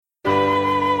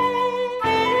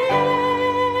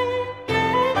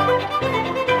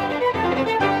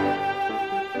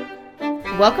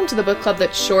Welcome to the book club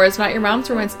that sure is not your mom's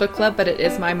romance book club, but it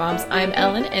is my mom's. I'm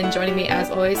Ellen, and joining me as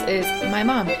always is my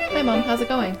mom. Hi, Mom. How's it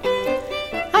going?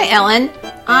 Hi, Ellen.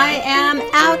 I am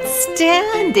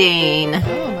outstanding.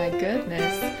 Oh, my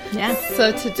goodness. Yeah.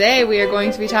 So today we are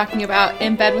going to be talking about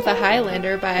In Bed with a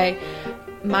Highlander by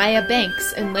Maya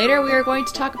Banks, and later we are going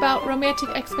to talk about romantic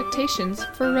expectations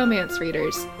for romance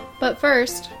readers. But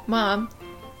first, Mom,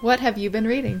 what have you been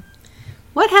reading?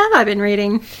 What have I been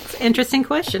reading? It's an interesting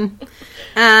question.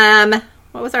 What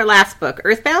was our last book?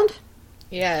 Earthbound?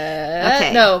 Yeah.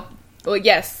 Okay. No. Well,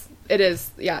 yes, it is.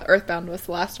 Yeah, Earthbound was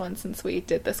the last one since we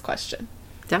did this question.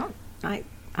 I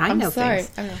I'm know sorry.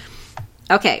 things. I know.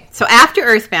 Okay, so after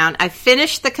Earthbound, I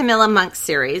finished the Camilla Monk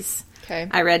series. Okay.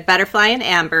 I read Butterfly and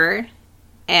Amber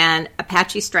and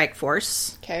Apache Strike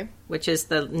Force, Okay. which is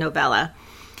the novella.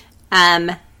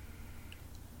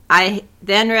 I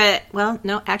then read,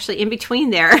 in between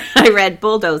there, I read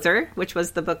Bulldozer, which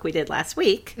was the book we did last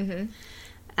week. Mm-hmm.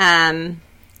 And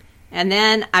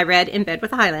then I read In Bed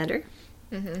with a Highlander.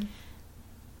 Mm-hmm.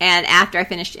 And after I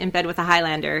finished In Bed with a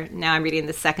Highlander, now I'm reading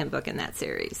the second book in that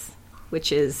series,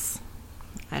 which is,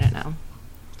 I don't know,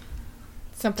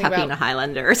 Something Tupping about a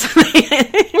Highlander or something.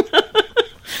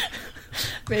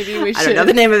 maybe we should. I don't know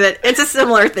the name of it. It's a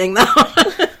similar thing, though.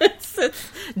 it's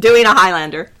doing a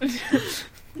Highlander.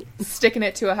 Sticking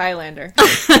it to a Highlander.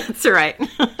 That's right.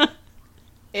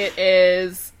 It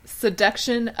is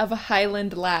Seduction of a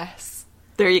Highland Lass.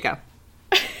 There you go.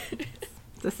 It's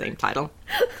the same title.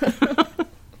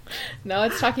 No,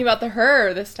 it's talking about the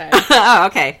her this time. Oh,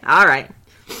 okay. All right.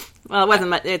 Well, it wasn't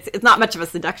much. It's not much of a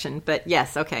seduction, but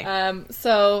yes, okay.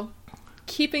 So,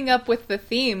 keeping up with the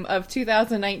theme of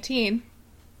 2019,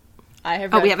 I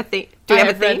have. We have a theme. Do we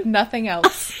have a read theme? nothing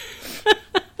else.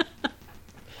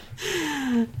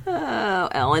 Oh,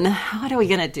 Ellen, what are we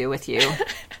gonna do with you?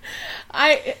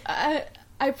 I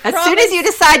promise. As soon as you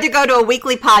decide to go to a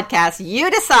weekly podcast, you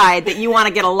decide that you want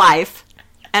to get a life,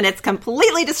 and it's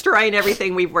completely destroying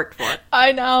everything we've worked for.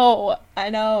 I know.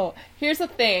 Here's the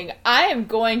thing. I am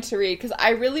going to read, because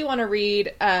I really want to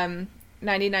read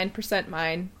 99%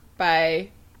 Mine by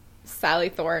Sally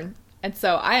Thorne. And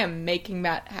so I am making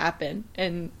that happen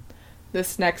in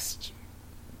this next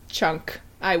chunk.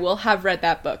 I will have read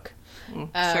that book.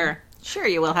 Sure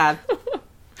you will have.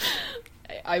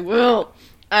 I will.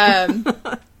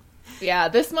 Yeah,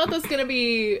 this month is going to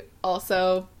be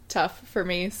also tough for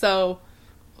me, so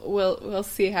we'll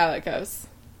see how it goes.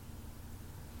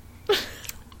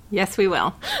 Yes, we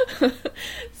will.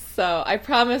 So I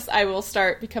promise I will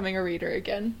start becoming a reader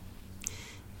again.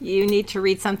 You need to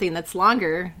read something that's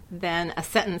longer than a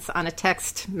sentence on a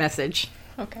text message.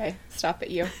 Okay, stop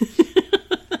it, you.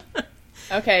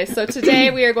 Okay, so today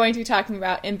we are going to be talking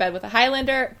about In Bed with a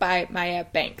Highlander by Maya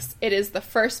Banks. It is the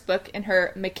first book in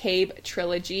her McCabe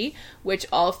trilogy, which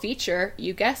all feature,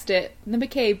 you guessed it, the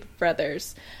McCabe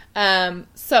brothers.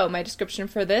 So my description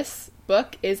for this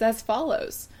book is as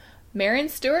follows. Marion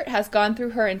Stewart has gone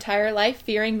through her entire life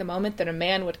fearing the moment that a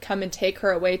man would come and take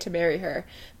her away to marry her.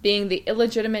 Being the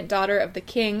illegitimate daughter of the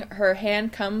king, her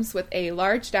hand comes with a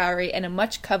large dowry and a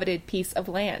much-coveted piece of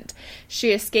land.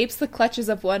 She escapes the clutches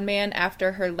of one man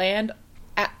after her land,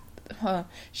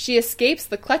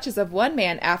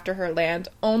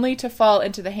 only to fall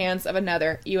into the hands of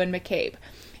another, Ewan McCabe.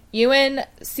 Ewan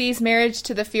sees marriage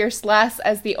to the fierce lass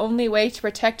as the only way to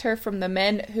protect her from the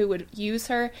men who would use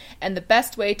her and the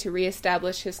best way to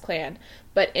reestablish his clan.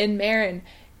 But in Marion,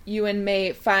 Ewan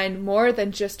may find more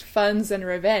than just funds and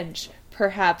revenge.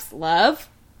 Perhaps love?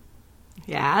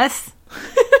 Yes.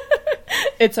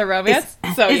 It's a romance,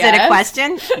 so is yes. it a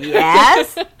question?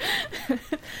 Yes.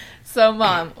 So,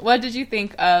 Mom, what did you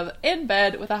think of In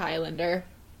Bed with a Highlander?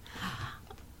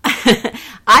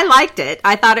 I liked it.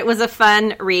 I thought it was a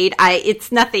fun read.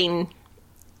 It's nothing,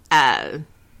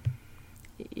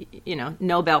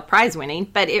 Nobel Prize winning,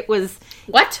 but it was...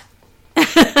 What? But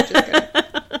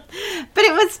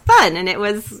it was fun, and it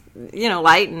was,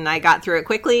 light, and I got through it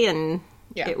quickly, and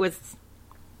It was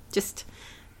just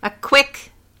a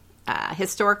quick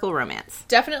historical romance.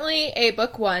 Definitely a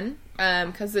book one,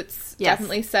 because it's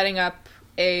definitely setting up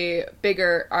a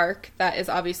bigger arc that is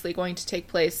obviously going to take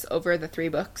place over the 3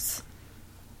 books.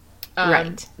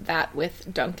 Right. That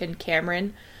with Duncan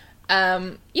Cameron.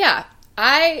 I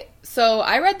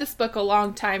read this book a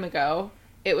long time ago.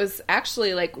 It was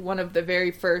actually like one of the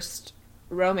very first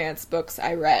romance books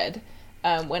I read.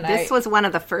 This was one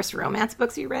of the first romance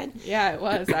books you read? Yeah, it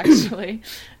was actually.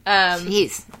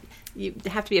 Jeez. You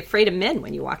have to be afraid of men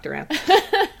when you walked around.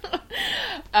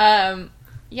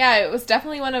 Yeah, it was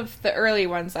definitely one of the early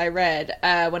ones I read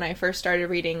when I first started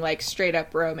reading, like,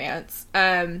 straight-up romance.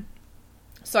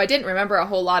 So I didn't remember a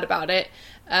whole lot about it.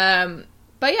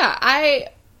 But yeah, I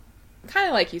kind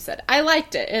of like you said, I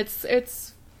liked it. It's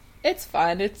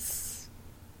fun. It's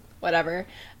whatever.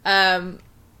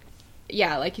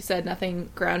 Yeah, like you said,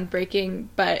 nothing groundbreaking,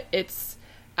 but it's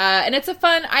and it's a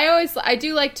fun. I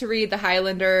do like to read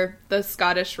the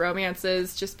Scottish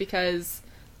romances, just because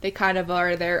they kind of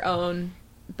are their own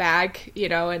bag, you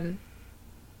know, and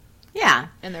yeah,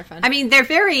 and they're fun. I mean, they're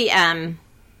very alpha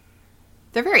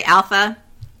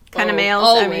kind of males.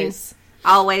 Always.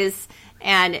 Always.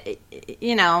 And,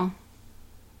 you know,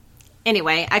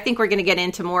 anyway, I think we're going to get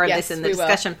into more of this in the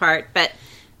discussion part, but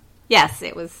yes,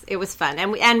 it was fun.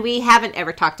 And we haven't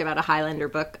ever talked about a Highlander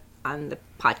book on the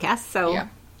podcast, so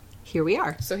here we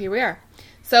are. So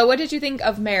what did you think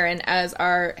of Meryn as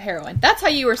our heroine? That's how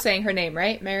you were saying her name,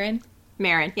 right? Meryn?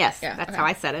 Meryn, yes. Yeah, that's how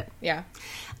I said it. Yeah.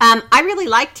 I really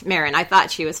liked Meryn. I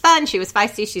thought she was fun. She was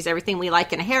feisty. She's everything we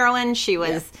like in a heroine. She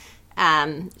was,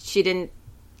 she didn't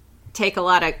take a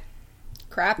lot of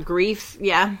grief,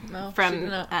 no,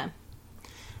 from,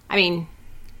 I mean,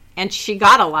 and she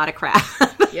got a lot of crap.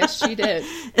 Yes, she did.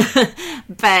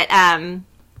 But,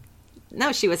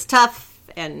 no, she was tough,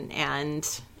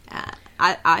 and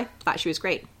I thought she was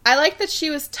great. I like that she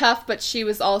was tough, but she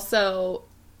was also,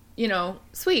 you know,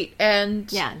 sweet and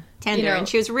tender, you know, and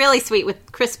she was really sweet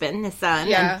with Crispin, his son.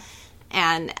 Yeah,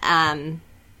 and I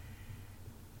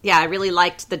really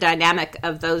liked the dynamic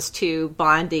of those two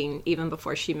bonding even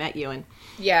before she met Ewan.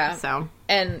 Yeah. So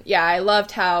I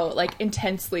loved how like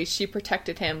intensely she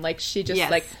protected him. Like she just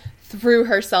like threw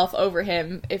herself over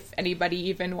him if anybody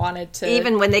even wanted to.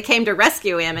 Even when they came to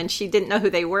rescue him, and she didn't know who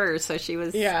they were, so she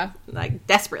was like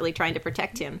desperately trying to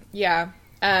protect him. Yeah.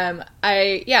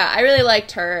 I really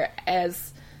liked her,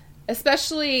 as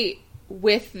especially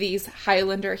with these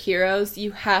Highlander heroes,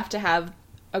 you have to have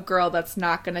a girl that's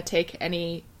not going to take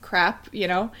any crap, you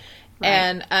know?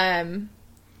 Right. And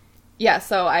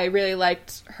so I really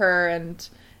liked her and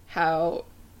how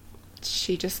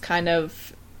she just kind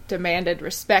of demanded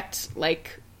respect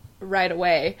like right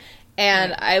away.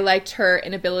 And I liked her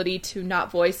inability to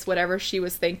not voice whatever she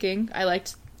was thinking. I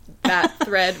liked that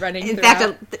thread running throughout.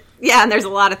 In fact, and there's a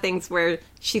lot of things where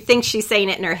she thinks she's saying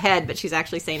it in her head, but she's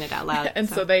actually saying it out loud. And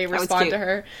so they respond to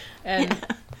her. And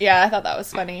I thought that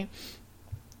was funny.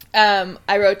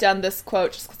 I wrote down this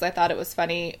quote just because I thought it was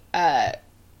funny.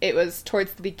 It was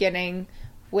towards the beginning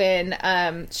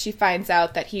when she finds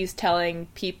out that he's telling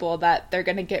people that they're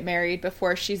going to get married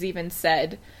before she's even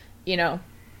said, you know,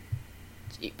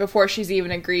 before she's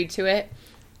even agreed to it.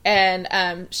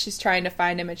 And she's trying to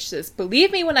find him, and she says,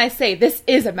 "Believe me when I say this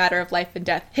is a matter of life and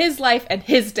death. His life and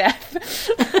his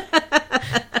death."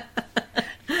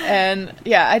 And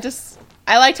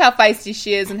I liked how feisty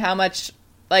she is and how much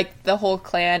like the whole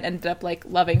clan ended up like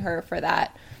loving her for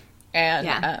that.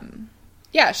 And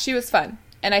she was fun.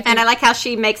 And I like how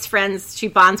she makes friends. She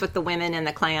bonds with the women in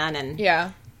the clan, and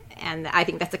and I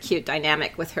think that's a cute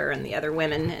dynamic with her and the other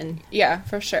women. And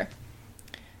for sure.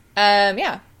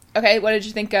 Okay, what did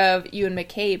you think of Ewan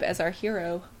McCabe as our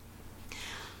hero?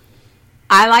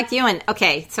 I liked Ewan.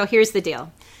 Okay, so here's the deal.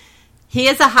 He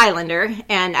is a Highlander,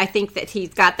 and I think that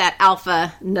he's got that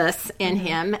alpha-ness in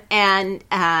him. And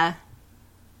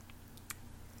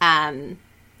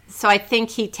so I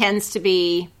think he tends to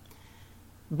be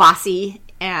bossy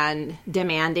and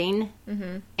demanding.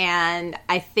 Mm-hmm. And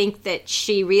I think that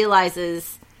she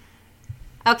realizes,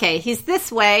 okay, he's this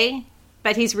way,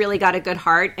 but he's really got a good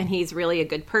heart, and he's really a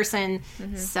good person.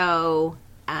 Mm-hmm. So,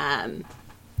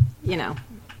 you know,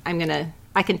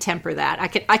 I can temper that.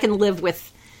 I can live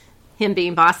with him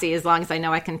being bossy as long as I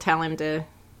know I can tell him to,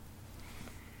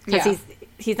 because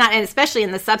he's not, and especially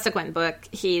in the subsequent book,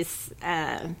 he's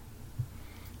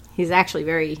actually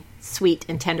very sweet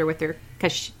and tender with her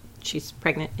because she's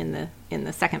pregnant in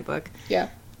the second book. Yeah,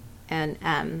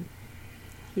 and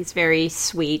he's very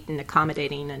sweet and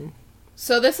accommodating. And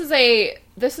so this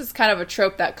is kind of a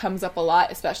trope that comes up a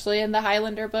lot, especially in the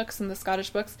Highlander books and the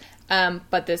Scottish books.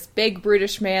 But this big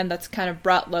brutish man that's kind of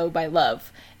brought low by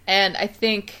love, and I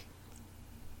think,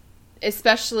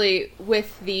 especially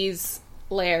with these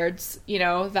lairds, you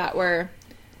know, that were,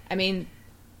 I mean,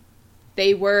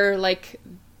 they were like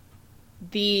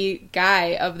the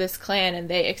guy of this clan, and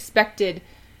they expected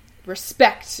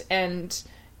respect, and,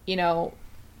 you know,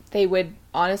 they would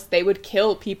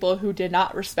kill people who did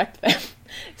not respect them.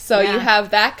 So you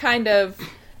have that kind of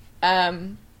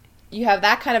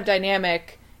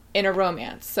dynamic in a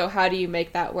romance. So how do you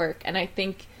make that work? And I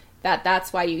think that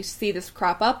that's why you see this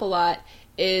crop up a lot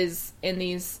is in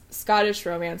these Scottish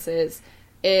romances,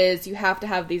 is you have to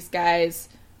have these guys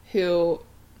who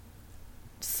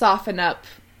soften up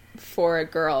for a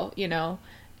girl, you know,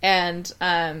 And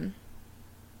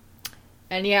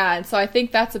yeah, and so I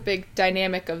think that's a big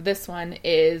dynamic of this one,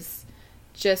 is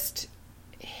just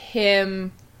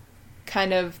him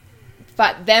kind of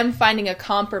them finding a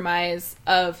compromise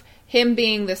of him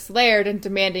being this laird and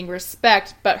demanding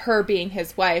respect, but her being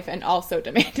his wife and also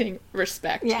demanding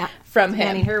respect from him.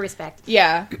 Demanding her respect.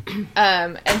 Yeah.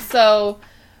 And so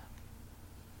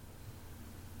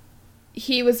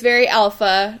he was very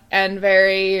alpha and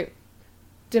very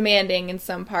demanding in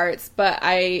some parts, but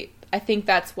I think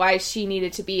that's why she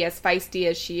needed to be as feisty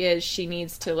as she is. She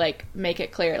needs to, like, make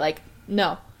it clear, like,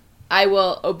 no, I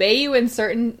will obey you in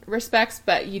certain respects,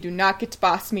 but you do not get to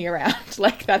boss me around.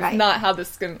 Like, that's not how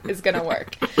this is going to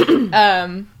work.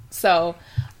 So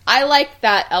I like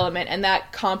that element and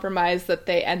that compromise that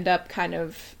they end up kind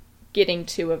of getting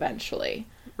to eventually.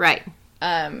 Right.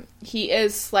 He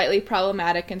is slightly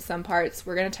problematic in some parts.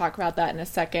 We're going to talk about that in a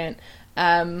second.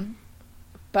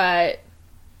 But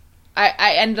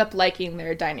I ended up liking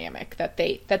their dynamic that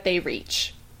they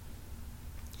reach.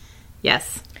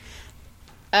 Yes.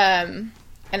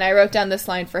 And I wrote down this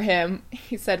line for him.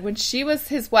 He said, when she was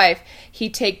his wife,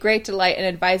 he'd take great delight in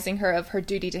advising her of her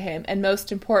duty to him, and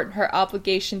most important, her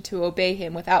obligation to obey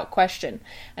him without question.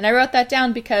 And I wrote that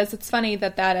down because it's funny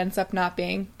that ends up not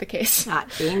being the case. Not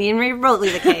being even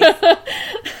remotely the case.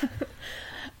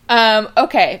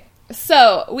 Okay.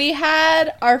 So we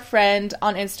had our friend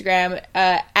on Instagram,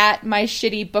 at my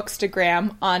shitty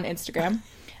bookstagram on Instagram.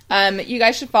 You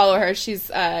guys should follow her. She's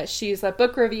a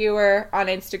book reviewer on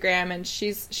Instagram, and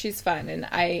she's fun, and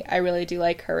I really do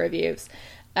like her reviews.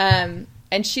 And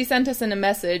she sent us in a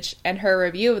message, and her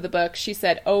review of the book, she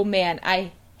said, "Oh man,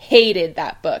 I hated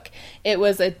that book. It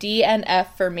was a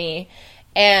DNF for me."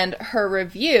 And her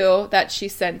review that she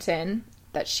sent in,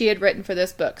 that she had written for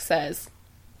this book, says,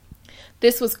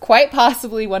 "This was quite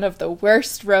possibly one of the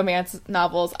worst romance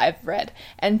novels I've read,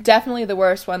 and definitely the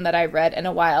worst one that I've read in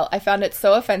a while. I found it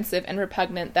so offensive and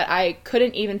repugnant that I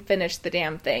couldn't even finish the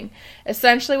damn thing.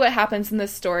 Essentially what happens in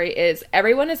this story is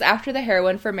everyone is after the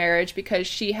heroine for marriage because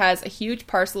she has a huge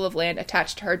parcel of land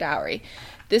attached to her dowry.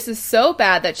 This is so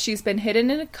bad that she's been hidden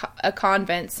in a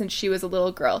convent since she was a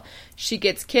little girl. She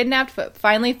gets kidnapped but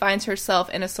finally finds herself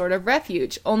in a sort of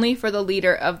refuge, only for the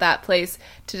leader of that place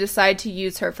to decide to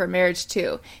use her for marriage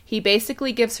too. He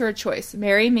basically gives her a choice.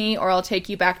 Marry me or I'll take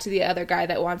you back to the other guy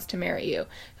that wants to marry you,"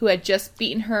 who had just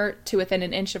beaten her to within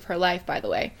an inch of her life, by the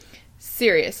way.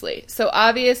 Seriously. So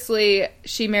obviously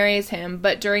she marries him,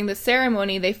 but during the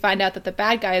ceremony they find out that the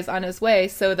bad guy is on his way,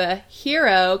 so the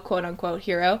hero, quote-unquote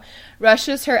hero,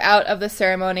 rushes her out of the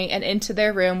ceremony and into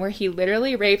their room where he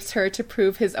literally rapes her to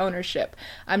prove his ownership.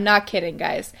 I'm not kidding,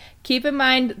 guys. Keep in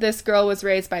mind this girl was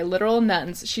raised by literal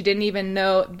nuns. She didn't even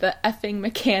know the effing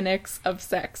mechanics of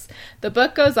sex. The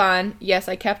book goes on. Yes,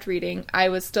 I kept reading. I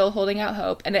was still holding out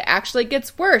hope, and it actually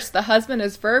gets worse. The husband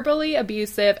is verbally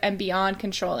abusive and beyond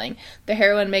controlling. The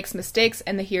heroine makes mistakes,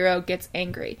 and the hero gets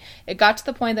angry. It got to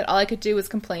the point that all I could do was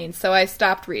complain, so I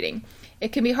stopped reading.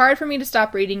 It can be hard for me to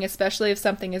stop reading, especially if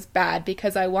something is bad,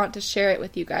 because I want to share it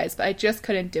with you guys, but I just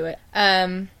couldn't do it.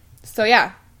 So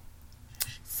yeah.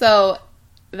 So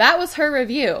that was her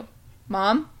review.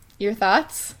 Mom, your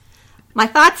thoughts? My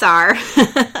thoughts are,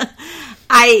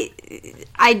 I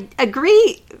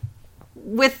agree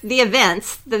with the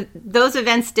events. Those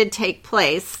events did take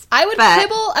place. I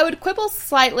would quibble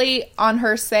slightly on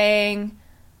her saying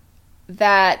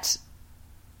that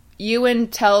Ewan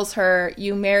tells her,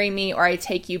 "You marry me or I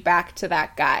take you back to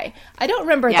that guy." I don't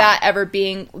remember that ever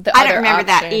being the other I don't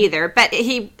remember option. that either. But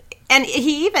he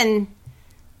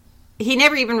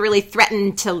never even really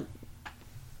threatened to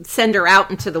send her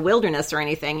out into the wilderness or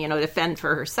anything, to fend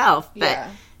for herself.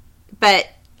 But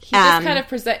he just kind of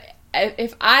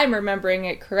if I'm remembering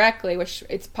it correctly, which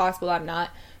it's possible I'm not,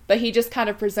 but he just kind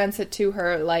of presents it to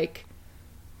her like,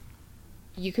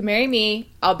 "You can marry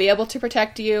me, I'll be able to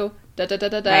protect you,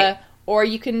 Right. or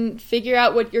you can figure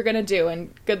out what you're gonna do, and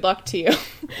good luck to you."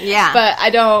 Yeah. But I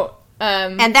don't.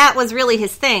 And that was really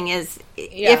his thing, is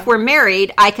if we're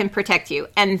married, I can protect you.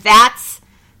 And that's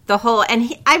the whole...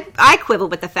 And I quibble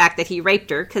with the fact that he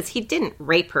raped her, because he didn't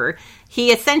rape her.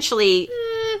 He essentially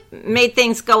made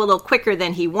things go a little quicker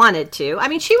than he wanted to. I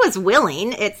mean, she was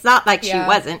willing. It's not like she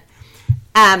wasn't.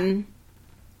 And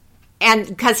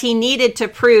because he needed to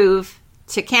prove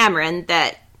to Cameron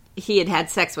that he had had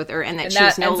sex with her and that she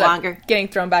was no longer... getting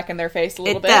thrown back in their face a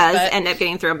little bit. It does end up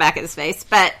getting thrown back in his face.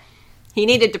 But he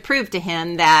needed to prove to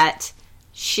him that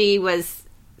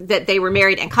that they were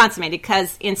married and consummated,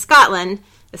 because in Scotland,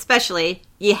 especially,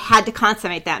 you had to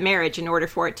consummate that marriage in order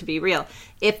for it to be real.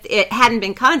 If it hadn't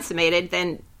been consummated,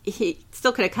 then he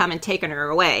still could have come and taken her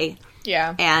away.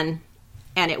 Yeah. And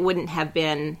and it wouldn't have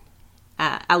been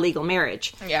a legal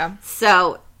marriage. Yeah.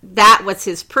 So that was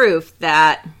his proof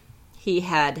that he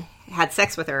had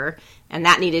sex with her, and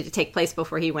that needed to take place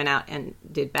before he went out and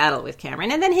did battle with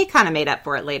Cameron. And then he kind of made up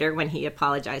for it later when he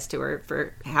apologized to her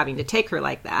for having to take her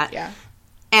like that. Yeah.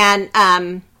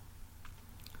 And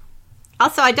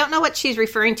also, I don't know what she's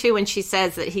referring to when she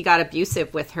says that he got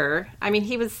abusive with her. I mean,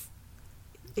 he was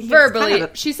verbally. Kind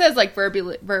of she says like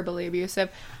verbally abusive,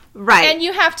 right? And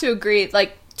you have to agree,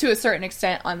 like to a certain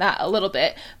extent, on that a little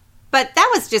bit. But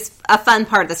that was just a fun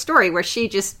part of the story where she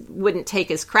just wouldn't take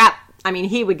his crap. I mean,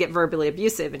 he would get verbally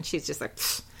abusive, and she's just like,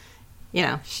 you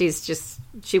know,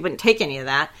 she wouldn't take any of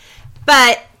that.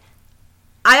 But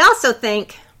I also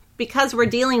think, because we're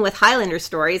dealing with Highlander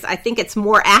stories, I think it's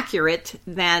more accurate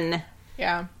than.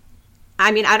 Yeah.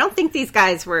 I mean, I don't think these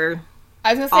guys were.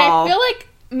 I was gonna say, I feel like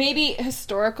maybe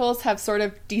historicals have sort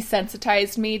of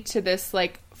desensitized me to this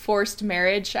like forced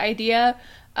marriage idea,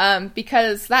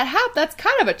 because that's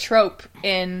kind of a trope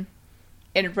in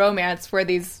romance where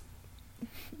these,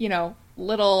 you know,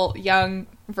 little young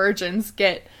virgins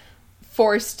get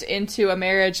forced into a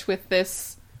marriage with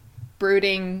this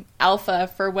brooding alpha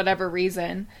for whatever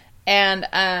reason, and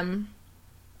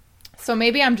so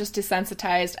maybe I'm just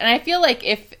desensitized, and I feel like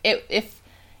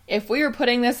if we were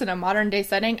putting this in a modern day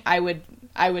setting, I would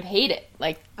hate it.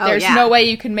 Like, there's no way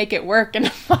you can make it work in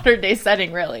a modern day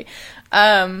setting, really.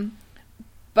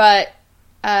 But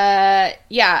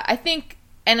yeah, I think,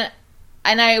 and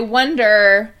I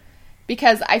wonder,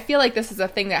 because I feel like this is a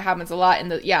thing that happens a lot in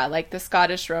like the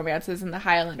Scottish romances and the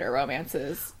Highlander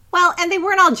romances. Well, and they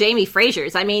weren't all Jamie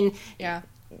Frasers. I mean, yeah,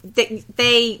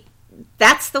 they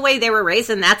that's the way they were raised,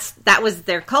 and that was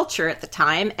their culture at the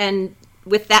time. And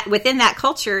within that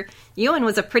culture, Ewan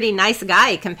was a pretty nice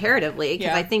guy comparatively,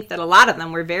 because I think that a lot of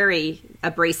them were very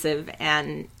abrasive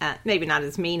and maybe not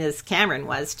as mean as Cameron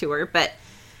was to her, but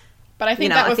I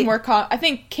think that was more. I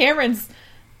think Cameron's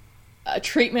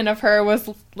treatment of her was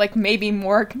like maybe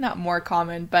not more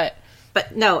common, but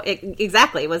no,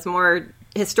 exactly, it was more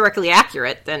historically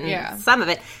accurate than some of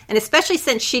it. And especially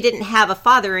since she didn't have a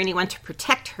father or anyone to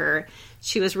protect her,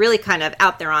 she was really kind of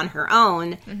out there on her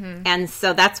own. Mm-hmm. And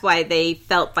so that's why they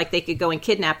felt like they could go and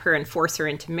kidnap her and force her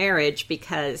into marriage,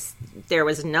 because there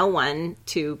was no one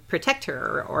to protect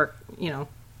her, or you know,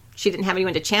 she didn't have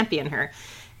anyone to champion her.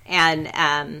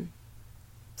 And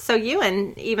so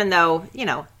Ewan, even though, you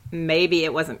know, maybe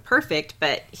it wasn't perfect,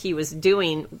 but he was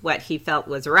doing what he felt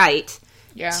was right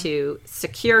to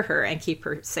secure her and keep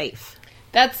her safe.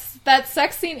 That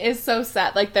sex scene is so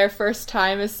sad. Like, their first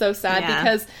time is so sad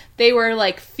because they were,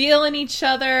 like, feeling each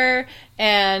other,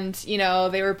 and, you know,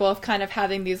 they were both kind of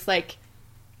having these, like,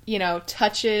 you know,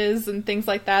 touches and things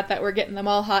like that were getting them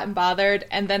all hot and bothered,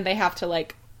 and then they have to,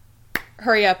 like,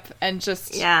 hurry up and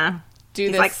just do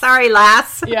He's this. Like, sorry,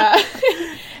 lass. Yeah.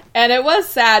 And it was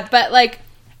sad, but, like,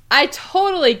 I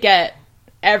totally get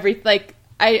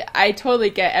I totally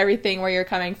get everything where you're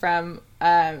coming from,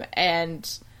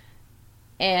 and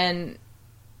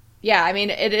yeah, I mean,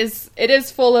 it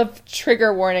is full of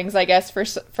trigger warnings, I guess,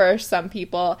 for some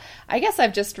people. I guess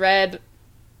I've just read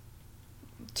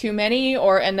too many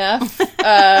or enough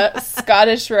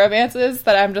Scottish romances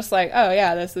that I'm just like, oh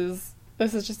yeah, this is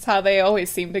just how they always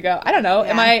seem to go. I don't know.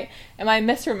 Yeah. Am I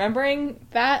misremembering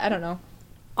that? I don't know.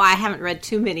 Well, I haven't read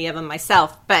too many of them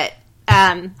myself, but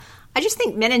I just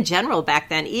think men in general back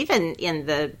then, even in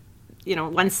the, you know,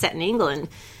 ones set in England,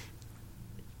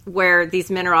 where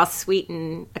these men are all sweet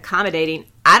and accommodating,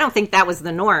 I don't think that was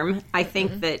the norm. I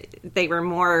think that they were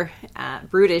more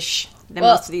brutish than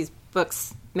most of these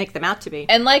books make them out to be.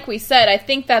 And like we said, I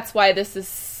think that's why this is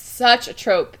such a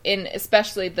trope in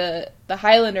especially the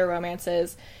Highlander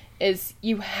romances, is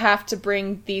you have to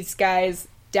bring these guys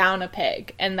down a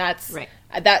peg. And that's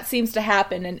that seems to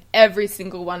happen in every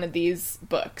single one of these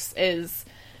books, is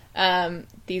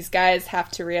these guys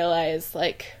have to realize,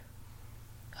 like,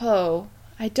 oh,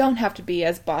 I don't have to be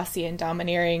as bossy and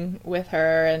domineering with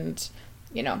her, and,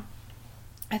 you know,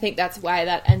 I think that's why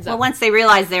that ends up... Well, once they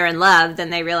realize they're in love, then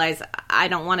they realize, I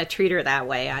don't want to treat her that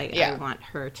way. I want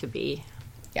her to be...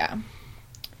 Yeah.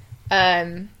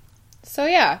 So,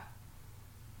 yeah.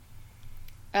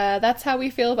 That's how we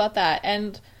feel about that.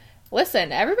 And,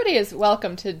 listen, everybody is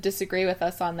welcome to disagree with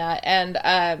us on that, and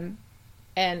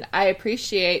I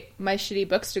appreciate My Shitty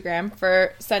Bookstagram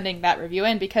for sending that review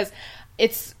in, because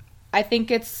I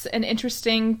think it's an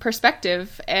interesting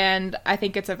perspective, and I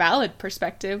think it's a valid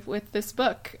perspective with this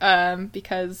book,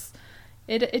 because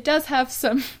it does have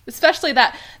some, especially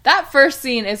that first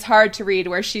scene is hard to read,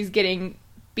 where she's getting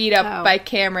beat up by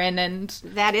Cameron, and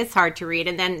that is hard to read,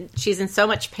 and then she's in so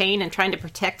much pain and trying to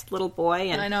protect little boy,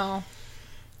 and I know.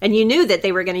 and you knew that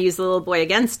they were going to use the little boy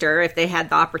against her if they had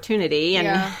the opportunity,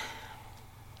 and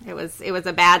it was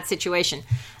a bad situation.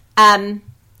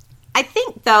 I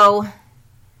think, though,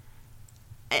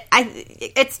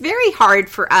 it's very hard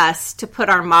for us to put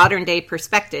our modern day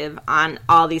perspective on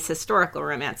all these historical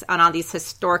romance, on all these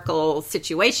historical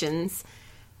situations,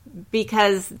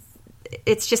 because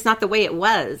it's just not the way it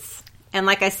was. And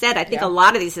like I said, I think a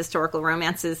lot of these historical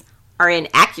romances are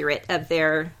inaccurate of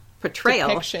their portrayal.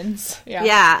 Depictions.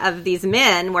 Of these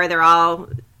men where they're all,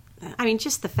 I mean,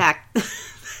 just the fact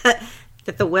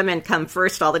that the women come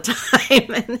first all the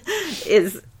time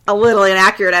is a little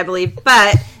inaccurate, I believe.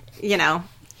 But, you know.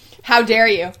 How dare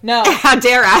you? No. How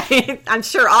dare I? I'm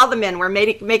sure all the men were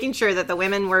making sure that the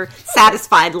women were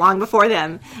satisfied long before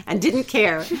them and didn't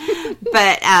care.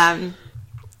 But,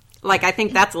 I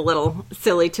think that's a little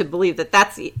silly to believe that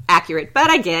that's accurate.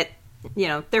 But I get,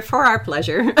 they're for our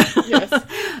pleasure. Yes.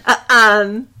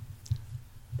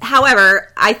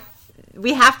 However,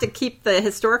 we have to keep the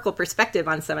historical perspective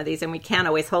on some of these, and we can't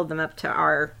always hold them up to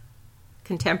our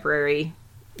contemporary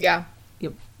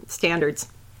standards.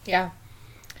 Yeah.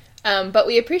 But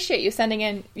we appreciate you sending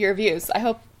in your views. I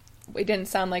hope we didn't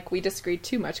sound like we disagreed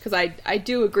too much, because I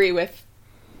do agree with.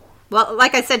 Well,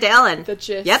 like I said to Ellen, the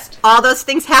gist. Yep, all those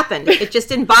things happened. It just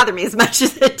didn't bother me as much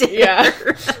as it did. Yeah.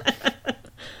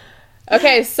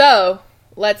 Okay, so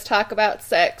let's talk about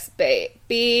sex,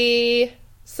 baby.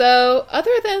 So,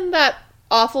 other than that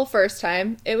awful first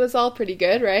time, it was all pretty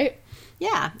good, right?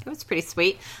 Yeah, it was pretty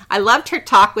sweet. I loved her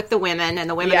talk with the women, and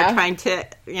the women are trying to,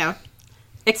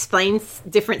 explain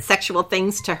different sexual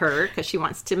things to her because she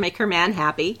wants to make her man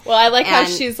happy. Well, I like how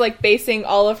she's basing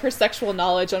all of her sexual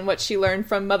knowledge on what she learned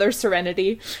from Mother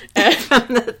Serenity.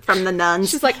 from the nuns.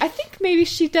 She's like, I think maybe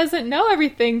she doesn't know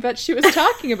everything that she was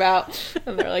talking about.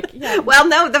 And they're like, yeah. Well,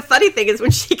 no, the funny thing is when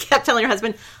she kept telling her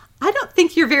husband, I don't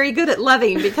think you're very good at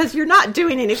loving because you're not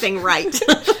doing anything right.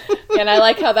 And I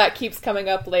like how that keeps coming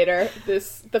up later,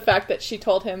 the fact that she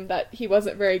told him that he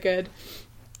wasn't very good.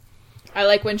 I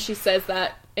like when she says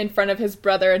that in front of his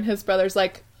brother, and his brother's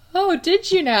like, oh, did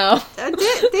you now?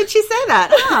 Did she say that?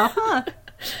 Oh, huh.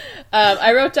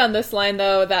 I wrote down this line,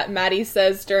 though, that Maddie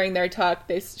says during their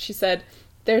talk. She said,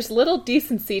 there's little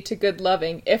decency to good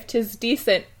loving. If 'tis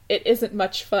decent, it isn't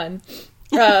much fun.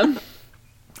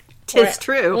 'Tis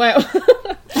true.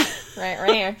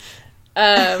 Right.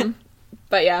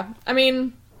 But yeah, I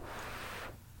mean,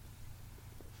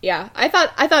 yeah, I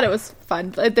thought it was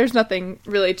fun. There's nothing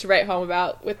really to write home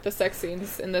about with the sex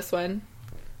scenes in this one.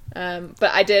 But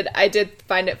I did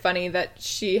find it funny that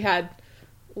she had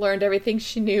learned everything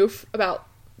she knew about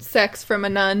sex from a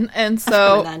nun, and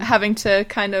so having to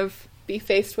kind of be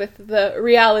faced with the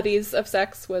realities of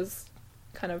sex was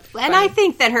kind of funny. And I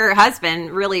think that her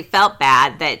husband really felt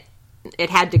bad that it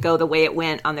had to go the way it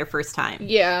went on their first time.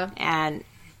 Yeah. And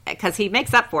because he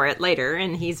makes up for it later,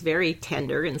 and he's very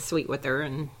tender and sweet with her.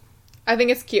 And I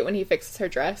think it's cute when he fixes her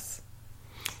dress.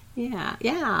 Yeah.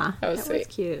 That was sweet.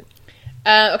 Was cute.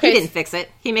 Okay. He didn't fix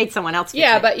it. He made someone else fix it.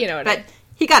 Yeah, but you know what I mean.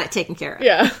 He got it taken care of.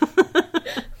 Yeah.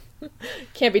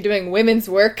 Can't be doing women's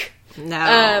work.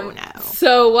 No.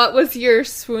 So what was your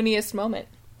swooniest moment?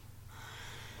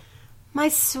 My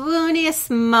swooniest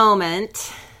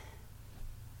moment...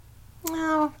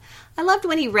 Well, I loved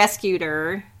when he rescued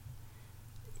her,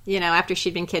 after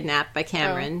she'd been kidnapped by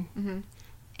Cameron. Oh. Mm-hmm.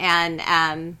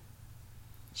 And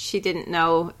she didn't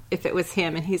know if it was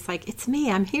him. And he's like, it's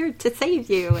me. I'm here to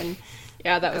save you. And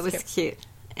yeah, that was cute.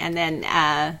 And then,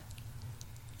 I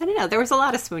don't know. There was a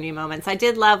lot of swoony moments. I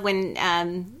did love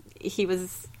when he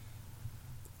was,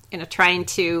 trying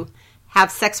to have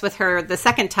sex with her the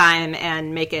second time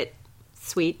and make it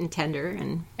sweet and tender.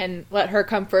 And let her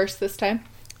come first this time.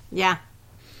 Yeah.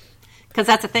 Because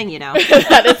that's a thing,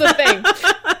 That is a thing.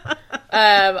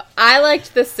 I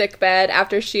liked the sickbed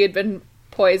after she had been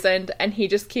poisoned, and he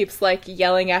just keeps,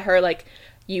 yelling at her,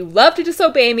 you love to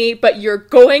disobey me, but you're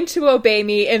going to obey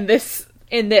me in this.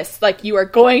 You are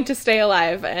going to stay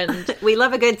alive. And we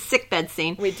love a good sickbed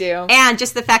scene. We do. And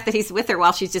just the fact that he's with her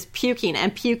while she's just puking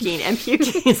and puking and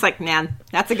puking. It's like, man,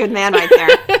 that's a good man right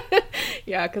there.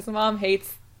 Yeah, because Mom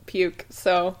hates puke,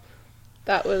 so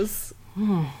that was...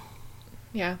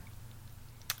 Yeah.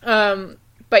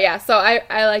 But yeah, so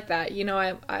I like that.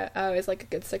 I always like a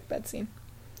good sick bed scene.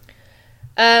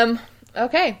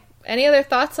 Okay. Any other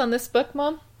thoughts on this book,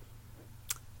 Mom?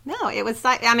 No, it was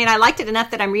I liked it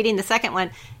enough that I'm reading the second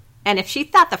one. And if she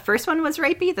thought the first one was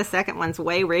rapey, the second one's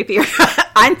way rapier.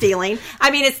 I'm feeling.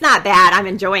 It's not bad. I'm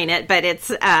enjoying it, but it's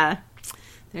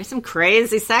there's some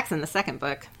crazy sex in the second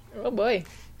book. Oh boy.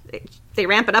 They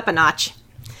ramp it up a notch.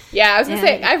 Yeah, I was going to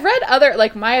say, I've read other,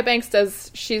 like Maya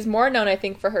Banks she's more known, I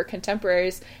think, for her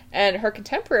contemporaries, and her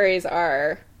contemporaries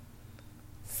are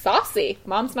saucy.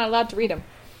 Mom's not allowed to read them.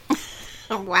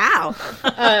 Wow.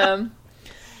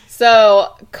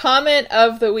 So, comment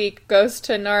of the week goes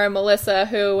to Nara Melissa,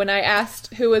 who, when I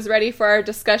asked who was ready for our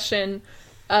discussion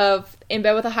of In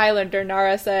Bed with a Highlander,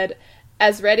 Nara said,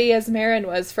 as ready as Marin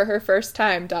was for her first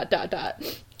time, ... That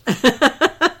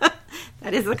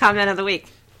is the comment of the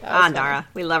week. Nara.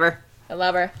 We love her. I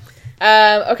love her.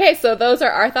 Okay, so those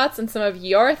are our thoughts and some of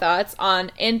your thoughts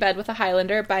on In Bed with a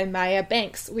Highlander by Maya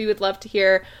Banks. We would love to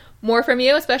hear more from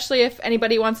you, especially if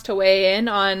anybody wants to weigh in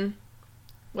on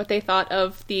what they thought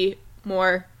of the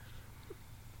more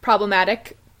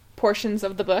problematic portions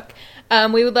of the book.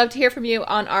 We would love to hear from you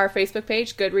on our Facebook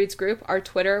page, Goodreads group, our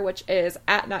Twitter, which is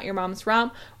at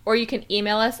NotYourMomsRom, or you can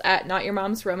email us at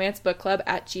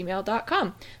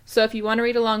notyourmomsromancebookclub@gmail.com. So if you want to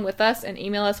read along with us and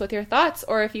email us with your thoughts,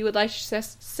 or if you would like to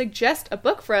suggest a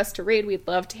book for us to read, we'd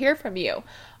love to hear from you.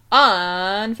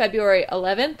 On February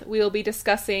 11th, we will be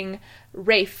discussing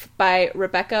Rafe by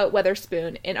Rebecca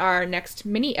Weatherspoon in our next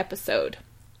mini episode.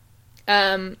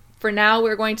 For now,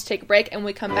 we're going to take a break, and when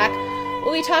we come back,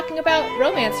 we'll be talking about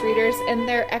romance readers and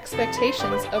their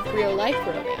expectations of real-life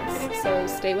romance. So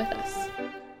stay with us.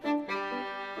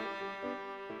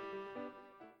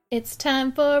 It's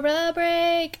time for a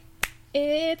break.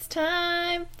 It's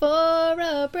time for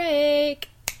a break.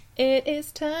 It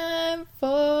is time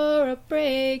for a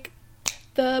break.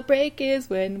 The break is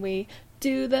when we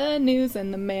do the news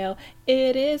and the mail.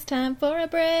 It is time for a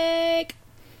break.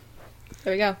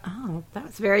 There we go. Oh, that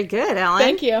was very good, Ellen.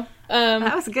 Thank you.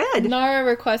 That was good. Nara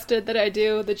requested that I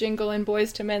do the jingle in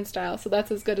Boys to Men style, so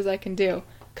that's as good as I can do.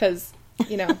 Because,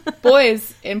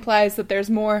 boys implies that there's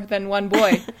more than one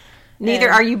boy.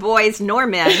 Neither are you boys nor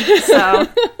men, so...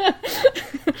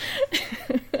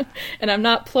 And I'm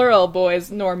not plural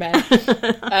boys nor men.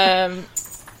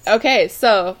 Okay,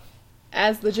 so,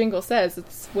 as the jingle says,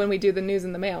 it's when we do the news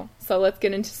in the mail. So let's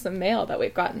get into some mail that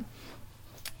we've gotten.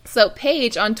 So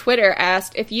Paige on Twitter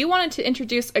asked, if you wanted to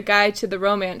introduce a guy to the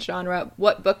romance genre,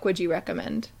 what book would you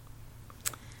recommend?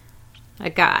 A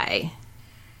guy.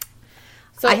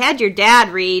 So I had your dad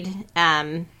read,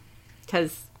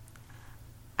 because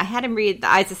I had him read The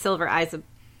Eyes of Silver, Eyes of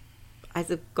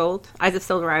Gold? Eyes of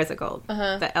Silver, Eyes of Gold.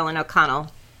 The Ellen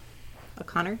O'Connell, I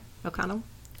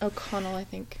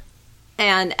think.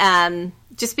 And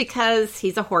just because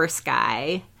he's a horse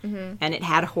guy, and it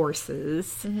had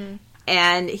horses,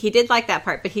 and he did like that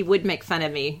part, but he would make fun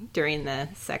of me during the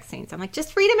sex scenes. I'm like,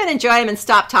 just read him and enjoy him and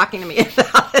stop talking to me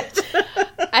about it.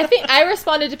 I think I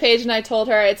responded to Paige and I told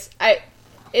her it's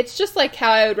just like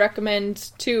how I would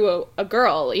recommend to a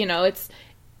girl, it's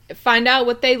find out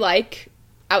what they like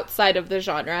outside of the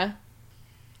genre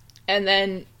and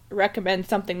then recommend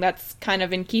something that's kind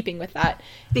of in keeping with that.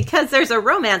 Because there's a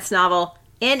romance novel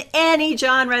in any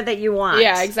genre that you want.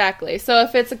 Yeah, exactly. So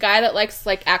if it's a guy that likes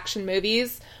like action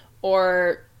movies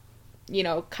or,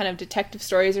 kind of detective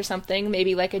stories or something,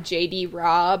 maybe like a J.D.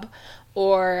 Robb,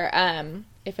 or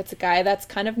if it's a guy that's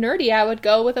kind of nerdy, I would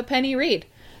go with a Penny Reed.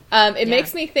 It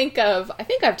makes me think of, I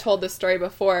think I've told this story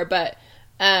before, but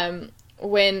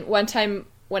one time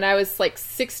when I was like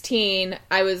 16,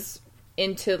 I was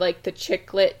into like the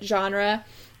chick lit genre,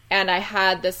 and I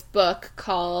had this book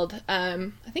called,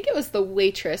 I think it was The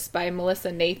Waitress by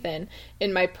Melissa Nathan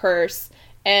in my purse.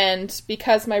 And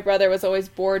because my brother was always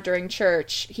bored during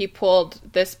church, he pulled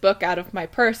this book out of my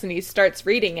purse and he starts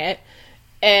reading it.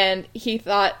 And he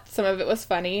thought some of it was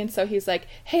funny. And so he's like,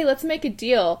 hey, let's make a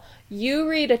deal. You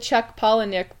read a Chuck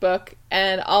Palahniuk book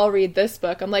and I'll read this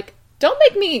book. I'm like, don't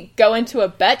make me go into a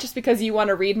bet just because you want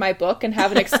to read my book and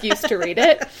have an excuse to read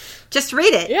it. Just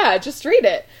read it. Yeah, just read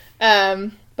it.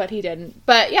 But he didn't.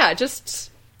 But yeah, just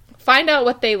find out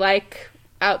what they like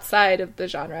outside of the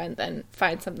genre and then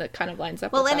find something that kind of lines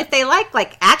up with and that. If they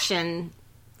like action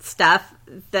stuff,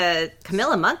 the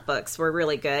Camilla Monk books were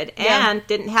really good and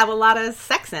didn't have a lot of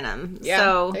sex in them. Yeah,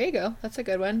 so there you go. That's a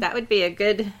good one. That would be a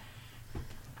good...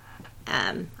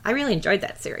 I really enjoyed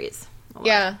that series a lot.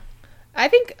 Yeah. I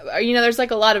think, there's like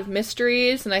a lot of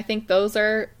mysteries, and I think those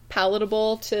are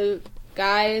palatable to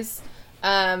guys.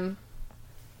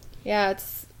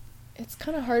 It's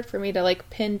kind of hard for me to like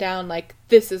pin down like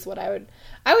this is what I would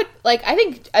like. I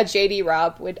think a J.D.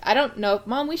 Robb would. I don't know,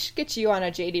 Mom. We should get you on a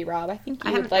J.D. Robb. I think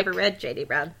you would like. Never read J.D.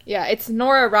 Robb. Yeah, it's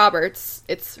Nora Roberts.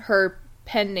 It's her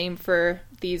pen name for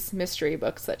these mystery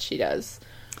books that she does.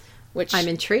 Which I'm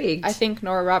intrigued. I think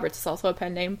Nora Roberts is also a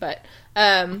pen name, but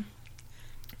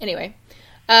anyway.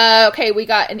 Okay, we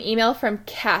got an email from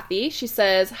Kathy. She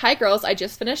says, "Hi girls, I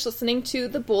just finished listening to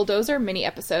the Bulldozer mini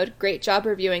episode. Great job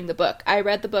reviewing the book. I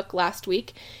read the book last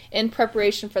week in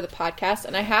preparation for the podcast,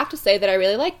 and I have to say that I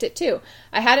really liked it too.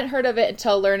 I hadn't heard of it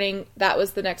until learning that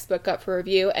was the next book up for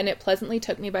review, and it pleasantly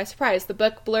took me by surprise. The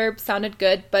book blurb sounded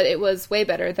good, but it was way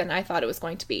better than I thought it was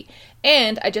going to be.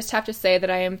 And I just have to say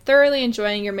that I am thoroughly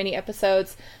enjoying your mini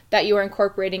episodes that you are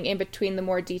incorporating in between the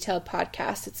more detailed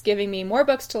podcasts. It's giving me more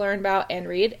books to learn about and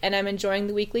read, and I'm enjoying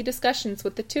the weekly discussions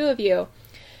with the two of you."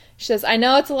 She says, "I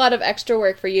know it's a lot of extra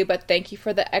work for you, but thank you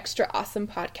for the extra awesome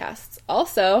podcasts.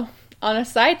 Also, on a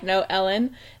side note,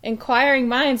 Ellen, inquiring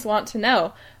minds want to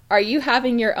know, are you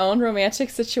having your own romantic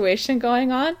situation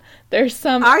going on? Are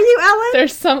you, Ellen?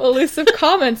 There's some elusive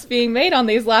comments being made on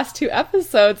these last 2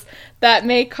 episodes that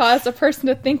may cause a person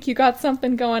to think you got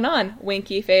something going on.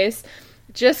 Winky face.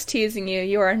 Just teasing you.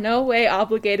 You are no way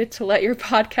obligated to let your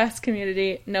podcast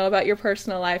community know about your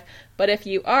personal life. But if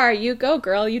you are, you go,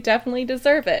 girl. You definitely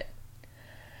deserve it."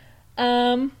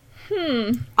 Oh,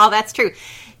 that's true.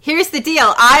 Here's the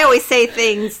deal. I always say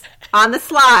things on the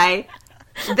sly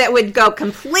that would go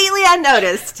completely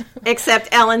unnoticed, except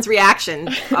Ellen's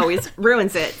reaction always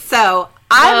ruins it. So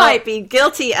I might be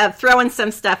guilty of throwing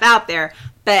some stuff out there,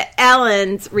 but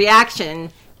Ellen's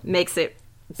reaction makes it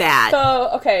bad.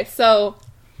 So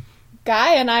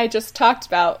Guy and I just talked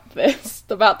about this,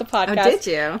 about the podcast. Oh, did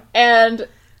you? And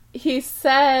he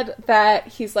said that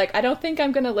he's like, "I don't think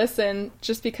I'm going to listen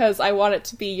just because I want it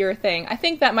to be your thing." I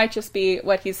think that might just be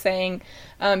what he's saying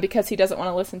because he doesn't want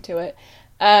to listen to it.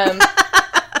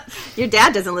 Your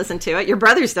dad doesn't listen to it. Your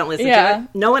brothers don't listen to it.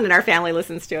 No one in our family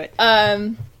listens to it.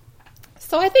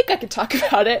 So I think I could talk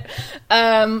about it.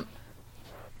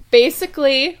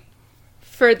 Basically,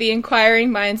 for the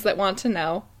inquiring minds that want to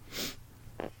know,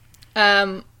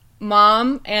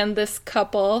 Mom and this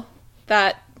couple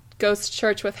that goes to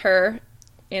church with her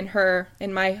in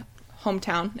my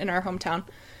hometown, in our hometown.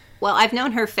 Well, I've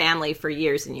known her family for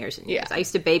years and years and years. Yeah. I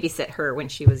used to babysit her when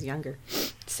she was younger.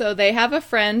 So they have a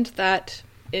friend that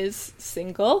is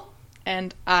single,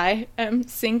 and I am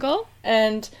single,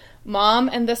 and Mom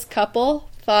and this couple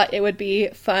thought it would be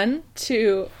fun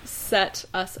to set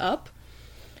us up.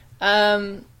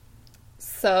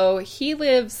 So he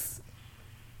lives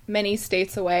many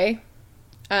states away,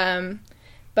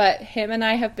 but him and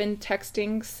I have been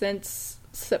texting since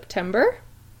September.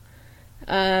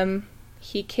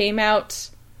 He came out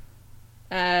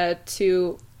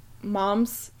to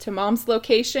mom's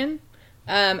location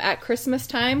at Christmas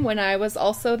time when I was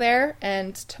also there,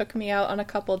 and took me out on a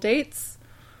couple dates.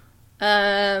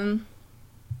 That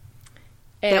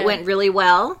went really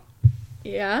well.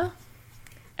 Yeah.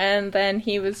 And then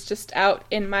he was just out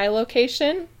in my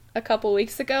location a couple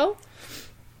weeks ago.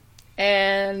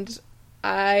 And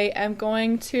I am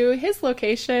going to his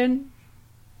location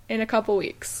in a couple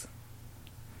weeks.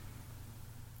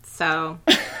 So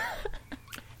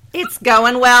it's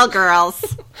going well,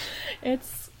 girls.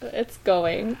 It's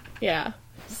going, yeah.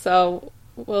 So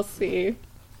we'll see.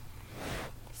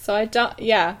 So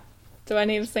do I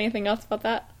need to say anything else about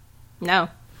that? No.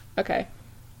 Okay.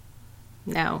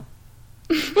 No.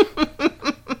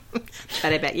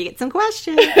 But I bet you get some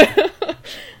questions.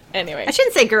 Anyway. I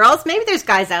shouldn't say girls. Maybe there's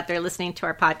guys out there listening to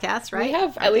our podcast, right? We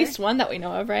have at least one that we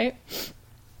know of, right?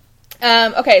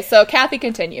 Okay, so Kathy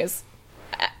continues.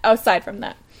 Aside from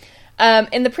that.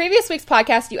 In the previous week's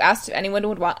podcast, you asked if anyone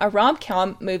would want a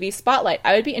rom-com movie spotlight.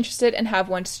 I would be interested and have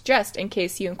one to suggest in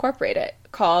case you incorporate it,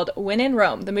 called When in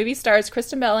Rome. The movie stars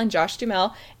Kristen Bell and Josh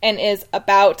Duhamel and is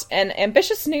about an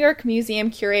ambitious New York museum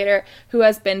curator who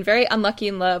has been very unlucky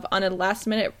in love. On a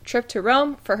last-minute trip to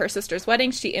Rome for her sister's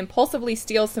wedding, she impulsively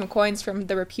steals some coins from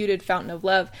the reputed Fountain of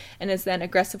Love and is then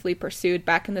aggressively pursued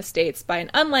back in the States by an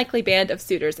unlikely band of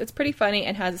suitors. It's pretty funny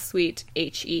and has a sweet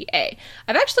HEA.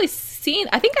 I've actually seen,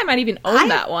 I think I might even own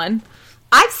that one.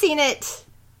 I've seen it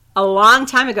a long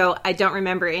time ago. I don't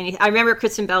remember any. I remember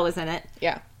Kristen Bell was in it.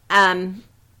 Yeah.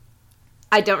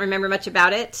 I don't remember much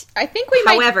about it. I think we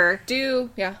might do...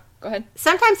 Yeah, go ahead.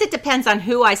 Sometimes it depends on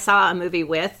who I saw a movie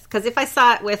with. Because if I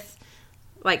saw it with,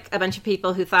 like, a bunch of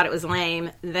people who thought it was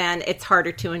lame, then it's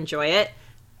harder to enjoy it.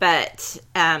 But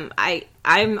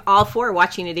I'm all for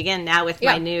watching it again now with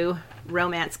my new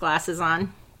romance glasses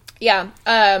on. Yeah.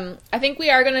 I think we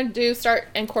are going to start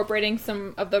incorporating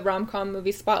some of the rom-com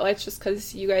movie spotlights just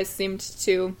because you guys seemed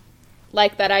to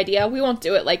like that idea. We won't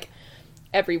do it, like,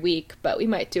 every week, but we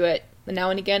might do it now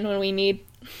and again when we need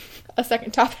a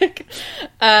second topic.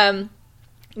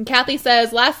 And Kathy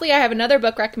says, lastly, I have another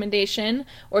book recommendation,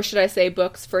 or should I say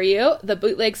books for you. The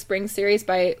Bootleg Spring series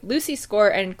by Lucy Score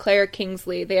and Claire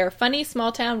Kingsley. They are funny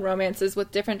small-town romances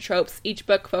with different tropes, each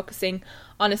book focusing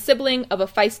on a sibling of a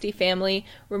feisty family.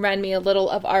 Remind me a little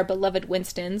of our beloved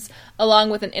Winstons, along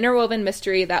with an interwoven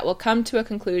mystery that will come to a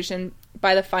conclusion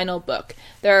by the final book.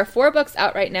 There are 4 books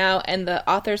out right now, and the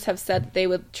authors have said that they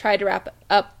would try to wrap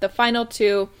up the final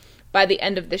 2 by the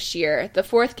end of this year. The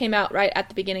 4th came out right at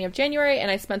the beginning of January, and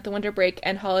I spent the winter break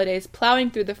and holidays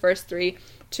plowing through the first 3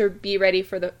 to be ready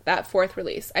for that 4th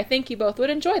release. I think you both would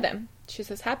enjoy them. She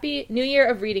says, Happy New Year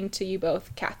of reading to you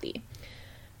both, Kathy.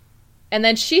 And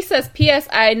then she says, P.S.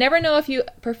 I never know if you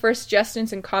prefer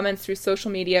suggestions and comments through social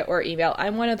media or email.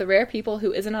 I'm one of the rare people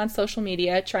who isn't on social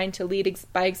media, trying to lead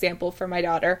by example for my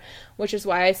daughter, which is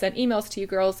why I sent emails to you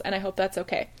girls, and I hope that's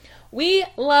okay. We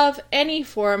love any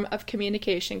form of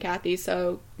communication, Kathy,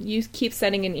 so you keep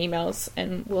sending in emails,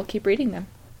 and we'll keep reading them.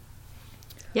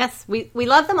 Yes, we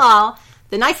love them all.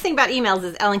 The nice thing about emails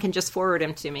is Ellen can just forward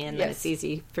them to me, and then it's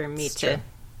easy for me to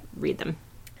read them.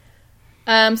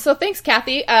 So thanks,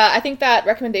 Kathy. I think that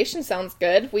recommendation sounds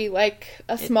good. We like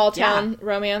a small town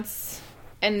romance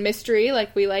and mystery.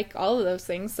 Like, we like all of those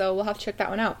things, so we'll have to check that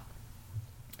one out.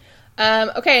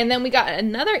 Okay, and then we got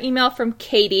another email from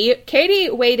Katie. Katie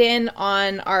weighed in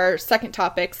on our second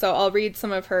topic, so I'll read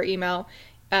some of her email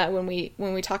when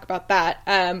we talk about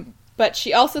that. But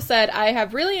she also said, I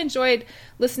have really enjoyed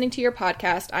listening to your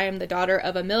podcast. I am the daughter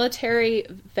of a military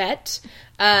vet,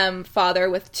 father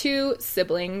with 2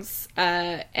 siblings,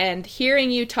 and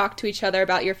hearing you talk to each other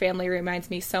about your family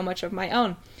reminds me so much of my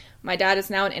own. My dad is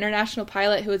now an international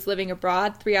pilot who is living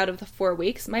abroad 3 out of the 4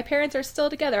 weeks. My parents are still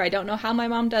together. I don't know how my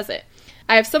mom does it.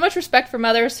 I have so much respect for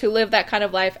mothers who live that kind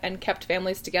of life and kept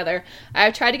families together. I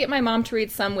have tried to get my mom to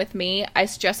read some with me. I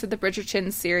suggested the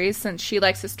Bridgerton series since she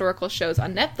likes historical shows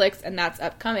on Netflix, and that's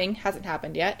upcoming. Hasn't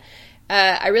happened yet.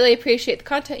 I really appreciate the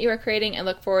content you are creating and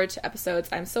look forward to episodes.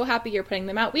 I'm so happy you're putting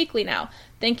them out weekly now.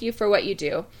 Thank you for what you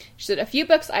do. She said, a few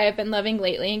books I have been loving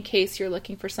lately in case you're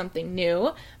looking for something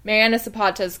new. Mariana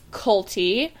Zapata's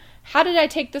Culty. How did I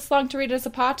take this long to read a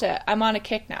Zapata? I'm on a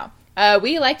kick now.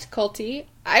 We liked Culty.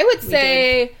 I would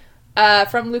say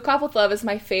From Look Off With Love is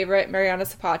my favorite Mariana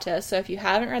Zapata. So if you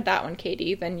haven't read that one,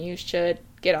 Katie, then you should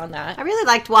get on that. I really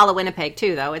liked Walla Winnipeg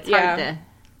too, though. It's hard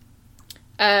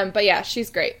to... but yeah, she's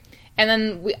great. And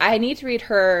then I need to read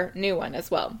her new one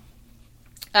as well.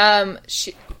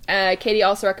 Katie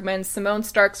also recommends Simone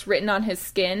Stark's Written on His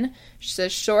Skin. She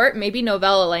says, short, maybe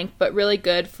novella length, but really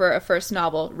good for a first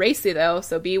novel. Racy, though,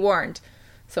 so be warned.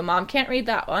 So Mom can't read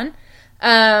that one.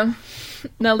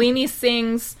 Nalini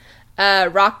Singh's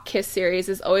Rock Kiss series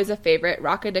is always a favorite.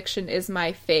 Rock Addiction is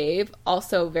my fave,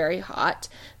 also very hot.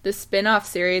 The spin-off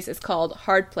series is called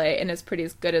Hard Play and is pretty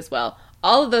good as well.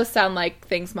 All of those sound like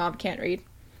things Mom can't read.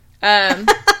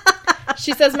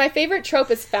 She says, my favorite trope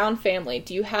is found family.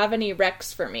 Do you have any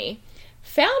recs for me?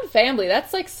 Found family,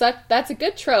 that's a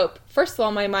good trope. First of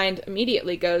all, my mind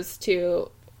immediately goes to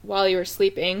While You Were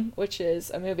Sleeping, which is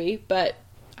a movie, but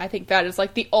I think that is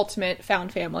like the ultimate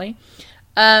found family.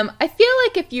 I feel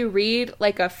like if you read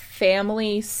like a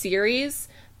family series,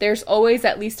 there's always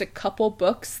at least a couple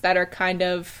books that are kind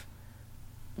of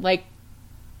like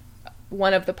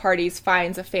one of the parties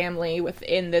finds a family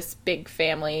within this big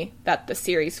family that the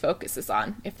series focuses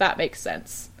on, if that makes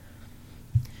sense.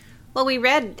 Well, we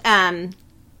read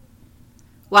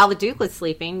While the Duke Was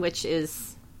Sleeping, which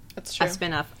is a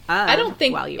spin-off of I don't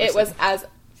think it was as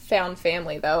found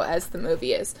family, though, as the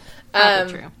movie is.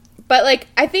 True. But, like,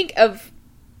 I think of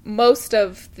most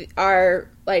of our,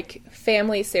 like,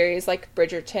 family series, like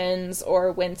Bridgertons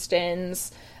or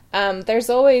Winstons, there's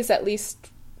always at least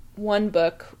one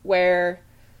book where,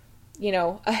 you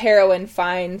know, a heroine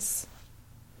finds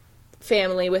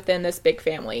family within this big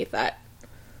family that,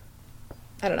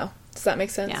 I don't know. Does that make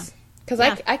sense? Because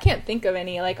I can't think of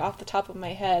any, like, off the top of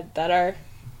my head that are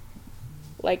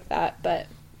like that. But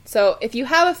so if you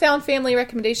have a found family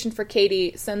recommendation for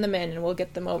Katie, send them in and we'll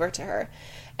get them over to her.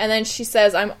 And then she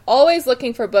says, I'm always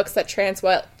looking for books that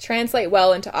translate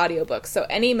well into audiobooks, so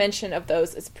any mention of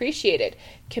those is appreciated.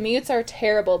 Commutes are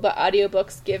terrible, but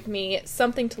audiobooks give me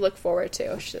something to look forward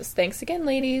to. She says, thanks again,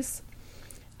 ladies.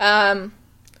 Mom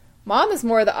is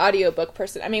more the audiobook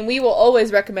person. I mean, we will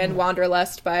always recommend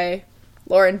Wanderlust by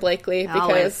Lauren Blakely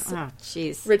because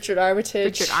Richard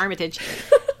Armitage.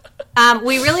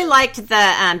 We really liked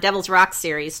the Devil's Rock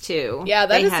series, too. Yeah,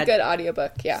 that is a good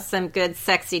audiobook, yeah. Some good,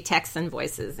 sexy Texan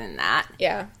voices in that.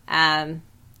 Yeah.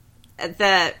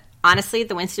 Honestly,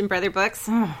 the Winston Brother books,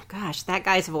 oh, gosh, that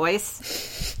guy's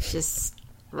voice just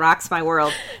rocks my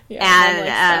world. Yeah, and,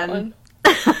 that one.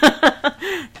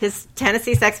 His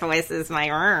Tennessee sex voice is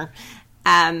my...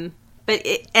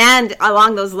 and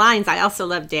along those lines, I also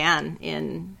love Dan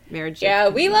in Marriage. Yeah,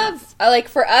 we love, like,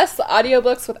 for us,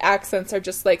 audiobooks with accents are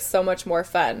just, like, so much more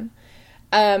fun.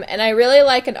 And I really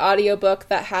like an audiobook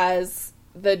that has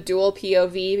the dual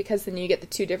POV, because then you get the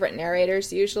two different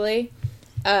narrators usually.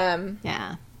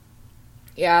 Yeah.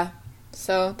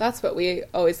 So that's what we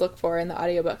always look for in the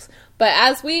audiobooks. But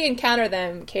as we encounter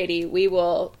them, Katie, we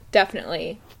will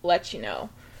definitely let you know.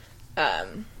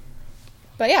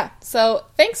 But yeah, so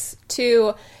thanks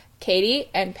to Katie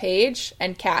and Paige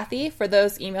and Kathy for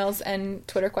those emails and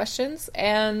Twitter questions.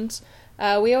 And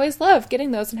we always love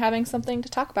getting those and having something to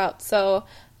talk about. So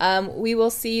we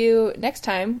will see you next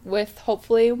time with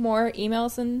hopefully more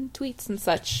emails and tweets and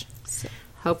such. So,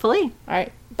 hopefully. All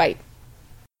right. Bye.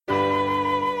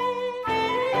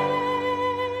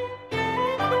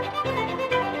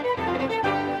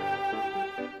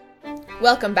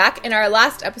 Welcome back. In our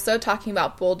last episode talking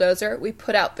about Bulldozer, we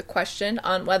put out the question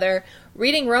on whether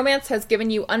reading romance has given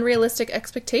you unrealistic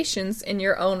expectations in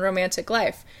your own romantic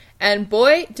life. And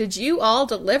boy, did you all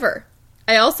deliver.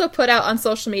 I also put out on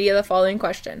social media the following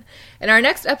question. In our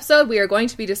next episode, we are going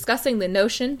to be discussing the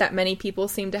notion that many people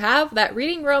seem to have that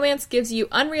reading romance gives you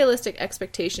unrealistic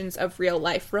expectations of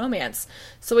real-life romance.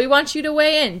 So we want you to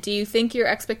weigh in. Do you think your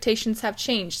expectations have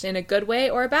changed in a good way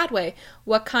or a bad way?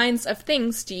 What kinds of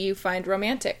things do you find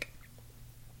romantic?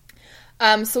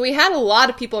 So we had a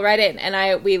lot of people write in,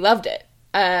 and we loved it.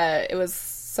 It was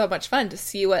so much fun to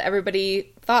see what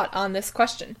everybody thought on this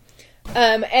question.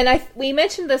 And we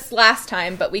mentioned this last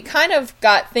time, but we kind of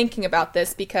got thinking about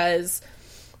this because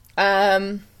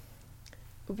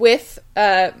with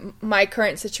my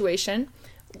current situation.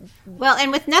 Well,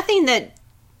 and with nothing that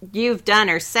you've done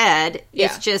or said,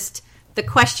 it's just the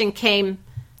question came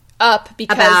up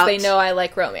because they know I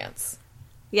like romance.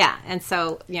 Yeah, and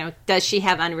so, does she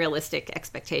have unrealistic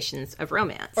expectations of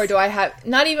romance? Or do I have,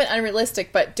 not even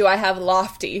unrealistic, but do I have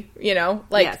lofty,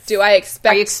 Yes. Do I expect...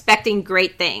 Are you expecting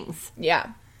great things? Yeah.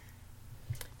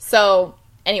 So,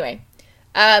 anyway.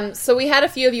 So we had a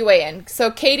few of you weigh in.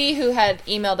 So Katie, who had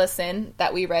emailed us in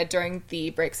that we read during the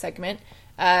break segment,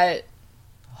 Homegirl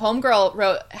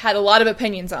had a lot of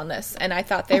opinions on this, and I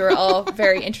thought they were all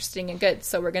very interesting and good,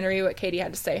 so we're going to read what Katie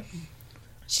had to say.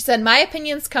 She said, my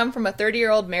opinions come from a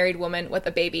 30-year-old married woman with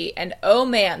a baby, and oh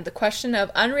man, the question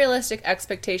of unrealistic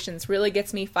expectations really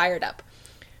gets me fired up.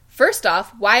 First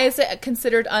off, why is it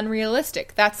considered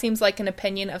unrealistic? That seems like an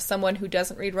opinion of someone who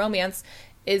doesn't read romance,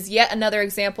 is yet another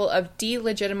example of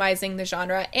delegitimizing the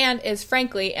genre, and is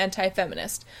frankly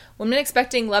anti-feminist. Women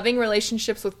expecting loving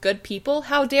relationships with good people?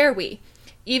 How dare we?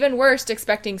 Even worse,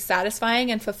 expecting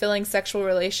satisfying and fulfilling sexual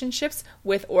relationships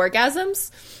with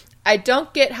orgasms? I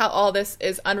don't get how all this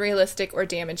is unrealistic or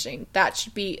damaging. That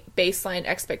should be baseline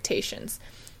expectations.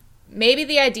 Maybe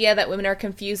the idea that women are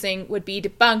confusing would be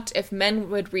debunked if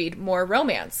men would read more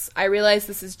romance. I realize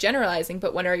this is generalizing,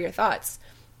 but what are your thoughts?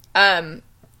 I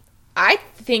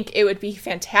think it would be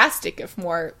fantastic if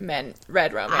more men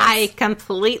read romance. I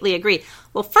completely agree.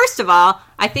 Well, first of all,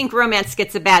 I think romance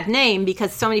gets a bad name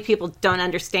because so many people don't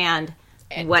understand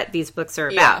what these books are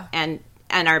about and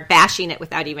are bashing it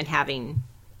without even having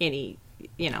any,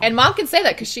 And Mom can say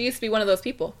that because she used to be one of those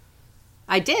people.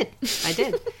 I did.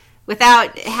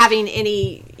 Without having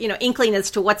any, inkling as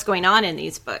to what's going on in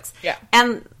these books. Yeah.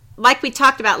 And like we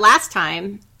talked about last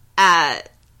time, I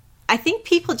think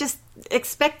people just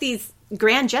expect these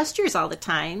grand gestures all the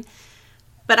time.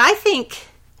 But I think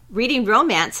reading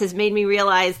romance has made me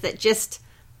realize that just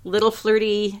little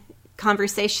flirty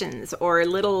conversations or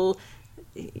little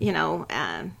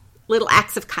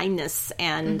acts of kindness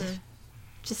and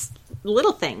just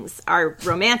little things are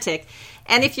romantic.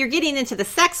 And if you're getting into the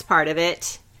sex part of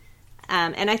it,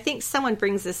 and I think someone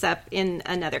brings this up in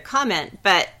another comment,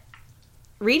 but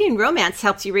reading romance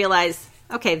helps you realize,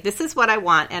 okay, this is what I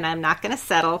want, and I'm not going to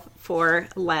settle for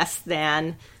less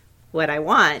than what I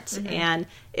want. Mm-hmm. And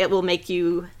it will make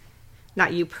you,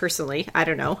 not you personally, I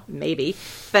don't know, maybe,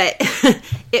 but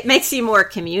it makes you more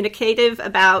communicative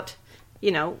about,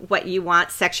 what you want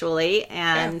sexually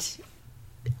and,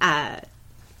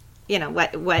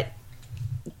 what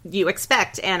you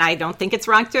expect. And I don't think it's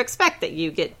wrong to expect that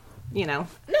you get, No,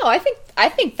 I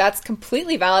think that's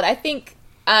completely valid. I think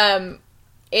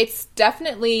it's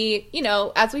definitely,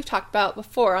 as we've talked about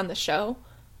before on the show,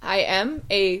 I am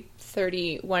a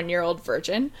 31-year-old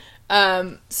virgin.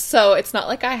 So it's not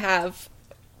like I have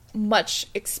much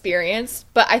experience,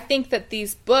 but I think that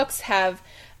these books have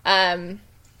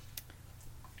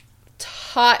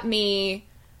taught me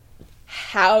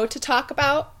how to talk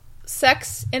about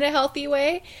sex in a healthy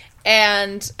way.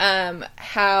 and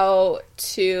how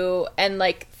to, and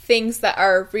like things that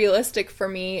are realistic for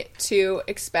me to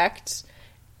expect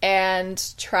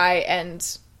and try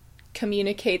and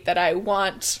communicate that I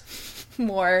want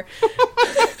more.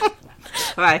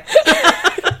 Right.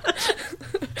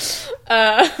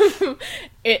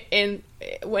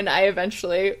 When I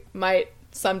eventually might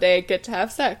someday get to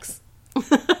have sex.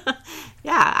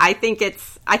 Yeah, I think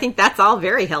that's all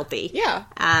very healthy. Yeah.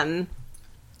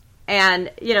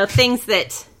 And, you know, things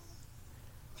that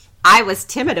I was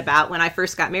timid about when I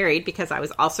first got married, because I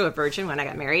was also a virgin when I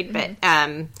got married, but,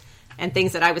 and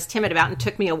things that I was timid about and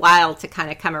took me a while to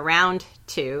kind of come around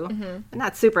to,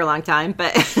 not super long time,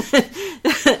 but,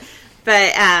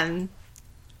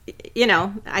 you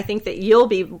know, I think that you'll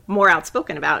be more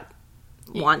outspoken about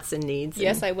wants and needs.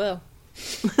 Yes, I will.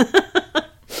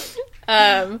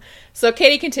 So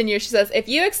Katie continues. She says, if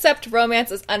you accept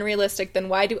romance as unrealistic, then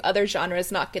why do other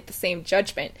genres not get the same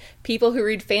judgment? People who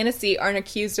read fantasy aren't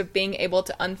accused of being unable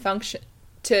to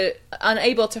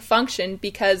function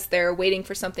because they're waiting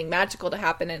for something magical to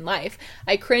happen in life.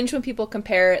 I cringe when people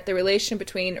compare the relation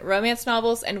between romance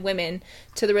novels and women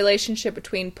to the relationship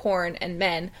between porn and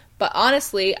men. But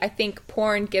honestly, I think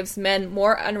porn gives men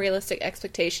more unrealistic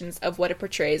expectations of what it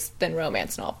portrays than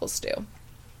romance novels do.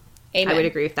 Amen. I would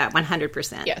agree with that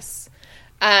 100%. Yes.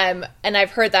 And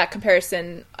I've heard that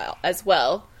comparison as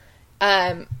well.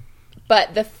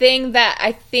 But the thing that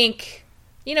I think,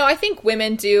 you know, I think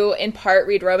women do in part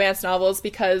read romance novels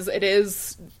because it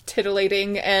is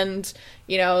titillating and,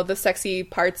 you know, the sexy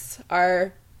parts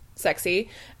are sexy.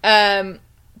 But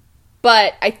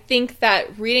I think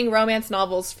that reading romance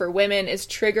novels for women is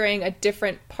triggering a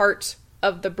different part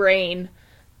of the brain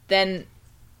than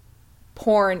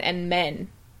porn and men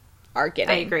are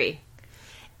getting. I agree.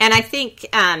 And I think,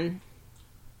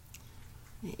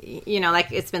 you know,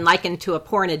 like it's been likened to a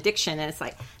porn addiction. And it's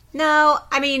like, no,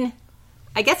 I mean,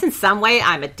 I guess in some way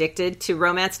I'm addicted to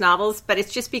romance novels, but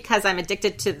it's just because I'm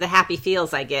addicted to the happy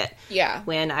feels I get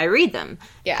when I read them.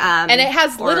 Yeah. And it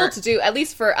has little to do, at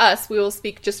least for us, we will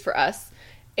speak just for us,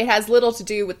 it has little to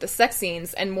do with the sex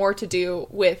scenes and more to do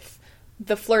with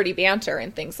the flirty banter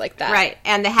and things like that. Right.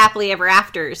 And the happily ever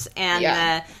afters.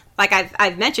 And like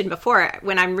I've mentioned before,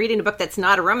 when I'm reading a book that's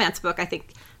not a romance book, I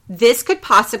think, this could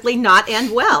possibly not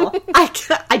end well.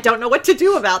 I don't know what to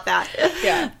do about that.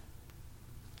 Yeah.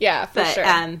 Yeah, for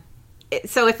sure.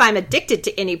 So if I'm addicted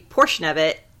to any portion of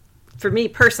it, for me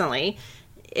personally,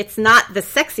 it's not the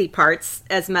sexy parts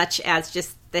as much as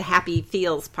just the happy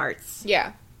feels parts.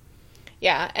 Yeah.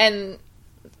 Yeah, and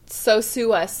so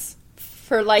sue us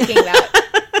for liking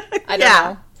that. I don't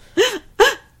know.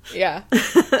 Yeah.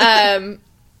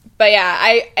 But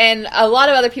yeah, and a lot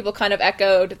of other people kind of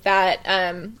echoed that,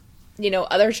 you know,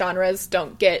 other genres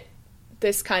don't get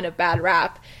this kind of bad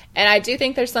rap. And I do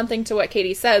think there's something to what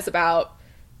Katie says about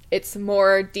it's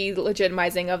more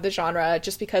delegitimizing of the genre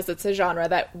just because it's a genre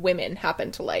that women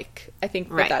happen to like. I think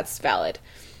that that's valid.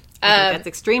 I think that's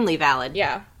extremely valid.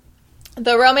 Yeah.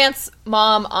 The romance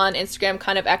mom on Instagram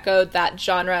kind of echoed that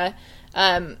genre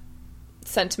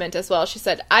sentiment as well. She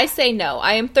said, I say no.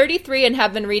 I am 33 and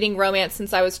have been reading romance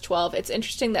since I was 12. It's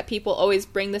interesting that people always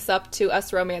bring this up to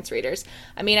us romance readers.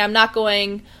 I mean, I'm not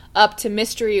going up to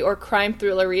mystery or crime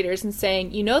thriller readers and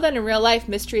saying, you know that in real life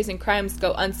mysteries and crimes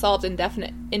go unsolved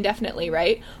indefinitely,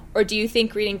 right? Or do you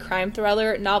think reading crime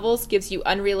thriller novels gives you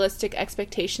unrealistic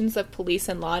expectations of police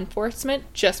and law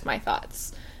enforcement? Just my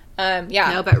thoughts.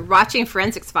 No, but watching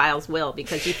Forensics Files will,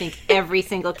 because you think every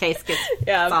single case gets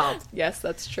solved. Yes,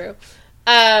 that's true.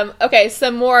 Okay,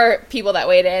 some more people that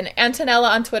weighed in.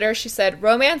 Antonella on Twitter, she said,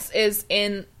 romance is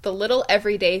in the little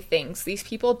everyday things. These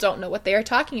people don't know what they are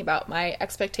talking about. My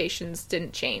expectations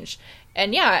didn't change.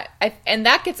 And yeah, and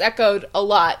that gets echoed a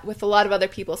lot with a lot of other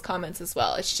people's comments as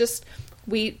well. It's just,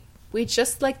 we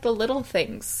just like the little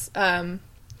things.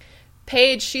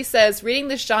 Paige, she says, reading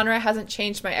this genre hasn't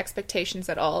changed my expectations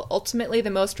at all. Ultimately, the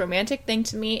most romantic thing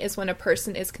to me is when a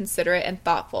person is considerate and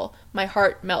thoughtful. My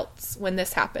heart melts when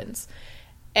this happens.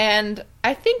 And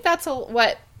I think that's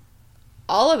what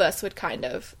all of us would kind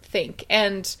of think.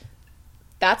 And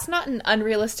that's not an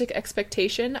unrealistic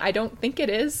expectation. I don't think it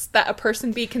is, that a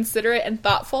person be considerate and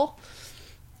thoughtful.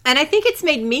 And I think it's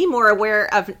made me more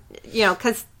aware of, you know,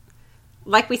 because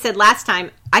like we said last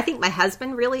time, I think my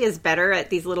husband really is better at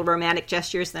these little romantic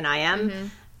gestures than I am. Mm-hmm.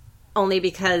 Only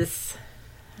because,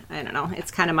 I don't know,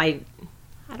 it's kind of my,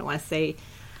 I don't want to say,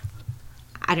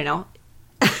 I don't know.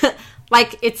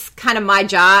 Like, it's kind of my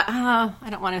job. I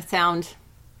don't want to sound,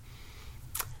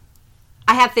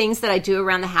 I have things that I do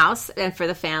around the house and for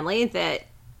the family that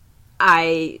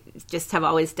I just have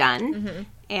always done. Mm-hmm.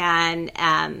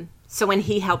 And so when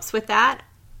he helps with that,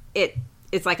 it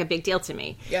is like a big deal to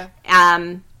me. Yeah.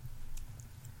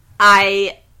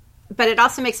 But it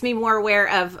also makes me more aware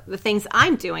of the things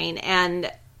I'm doing,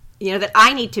 and that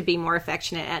I need to be more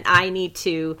affectionate, and I need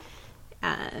to.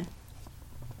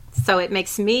 So it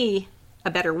makes me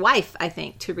a better wife, I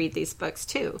think, to read these books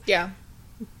too. Yeah.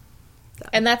 So.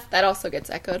 And that also gets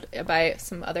echoed by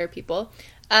some other people.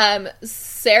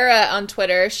 Sarah on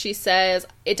Twitter, she says,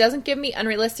 it doesn't give me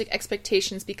unrealistic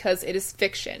expectations because it is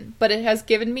fiction, but it has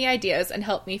given me ideas and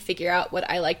helped me figure out what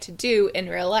I like to do in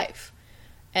real life.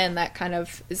 And that kind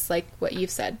of is like what you've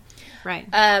said. Right.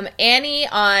 Annie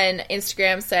on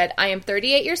Instagram said, I am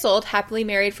 38 years old, happily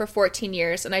married for 14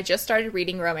 years, and I just started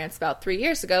reading romance about 3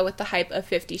 years ago with the hype of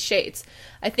 50 Shades.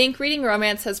 I think reading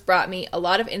romance has brought me a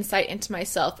lot of insight into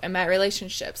myself and my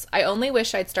relationships. I only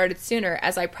wish I'd started sooner,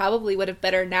 as I probably would have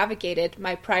better navigated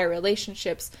my prior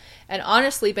relationships and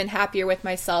honestly been happier with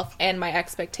myself and my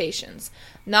expectations.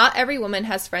 Not every woman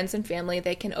has friends and family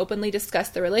they can openly discuss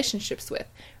their relationships with.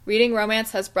 Reading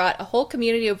romance has brought a whole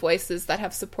community of voices that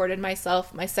have supported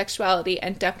myself, my sexuality,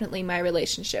 and definitely my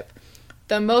relationship.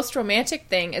 The most romantic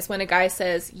thing is when a guy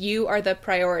says, you are the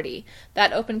priority.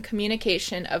 That open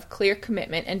communication of clear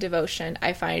commitment and devotion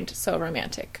I find so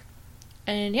romantic.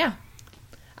 And yeah,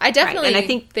 I definitely right. And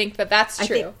I think that that's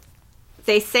true.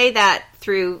 They say that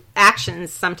through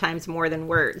actions sometimes more than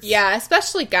words. Yeah,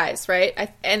 especially guys, right?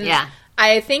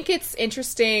 I think it's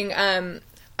interesting.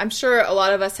 I'm sure a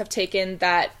lot of us have taken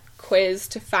that quiz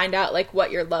to find out like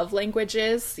what your love language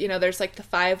is. There's like the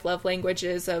 5 love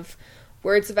languages of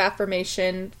words of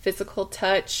affirmation, physical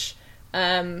touch,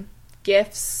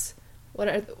 gifts. What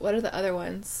are the other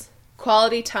ones?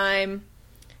 Quality time,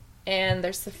 and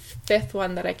there's the 5th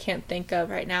one that I can't think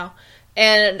of right now.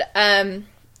 And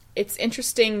it's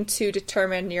interesting to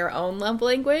determine your own love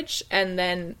language and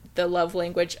then the love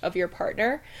language of your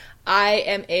partner. I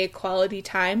am a quality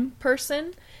time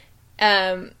person,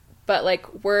 but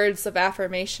like words of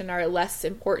affirmation are less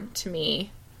important to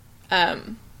me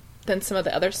than some of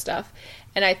the other stuff.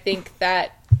 And I think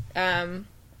that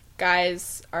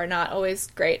guys are not always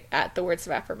great at the words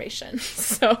of affirmation.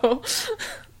 So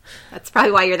that's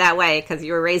probably why you're that way, because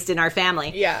you were raised in our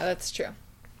family. Yeah, that's true.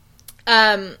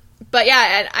 But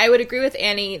yeah, and I would agree with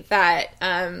Annie that,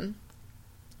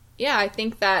 I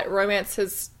think that romance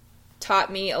has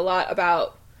taught me a lot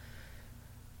about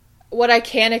what I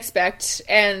can expect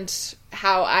and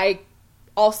how I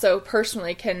also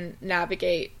personally can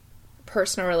navigate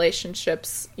personal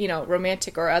relationships,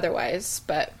 romantic or otherwise.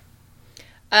 But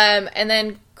and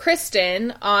then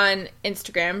Kristen on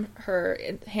Instagram, her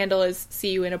handle is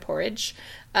See You in a Porridge,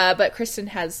 but Kristen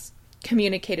has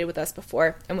communicated with us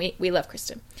before, and we love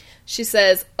Kristen. She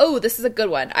says, oh, this is a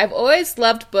good one. I've always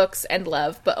loved books and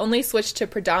love, but only switched to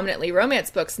predominantly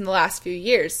romance books in the last few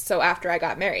years, so after I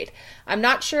got married. I'm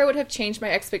not sure it would have changed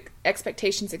my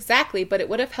expectations exactly, but it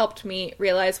would have helped me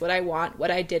realize what I want,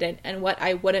 what I didn't, and what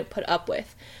I wouldn't put up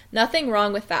with. Nothing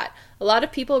wrong with that. A lot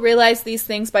of people realize these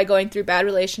things by going through bad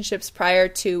relationships prior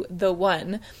to the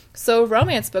one, so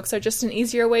romance books are just an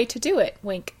easier way to do it.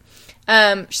 Wink.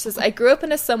 She says, I grew up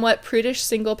in a somewhat prudish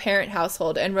single-parent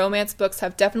household, and romance books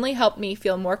have definitely helped me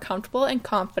feel more comfortable and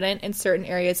confident in certain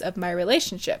areas of my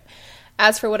relationship.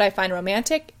 As for what I find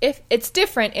romantic, it's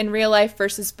different in real life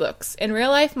versus books. In real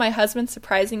life, my husband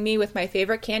surprising me with my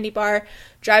favorite candy bar,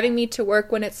 driving me to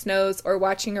work when it snows, or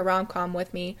watching a rom-com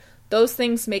with me, those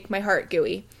things make my heart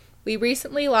gooey. We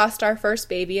recently lost our first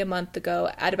baby a month ago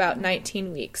at about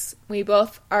 19 weeks. We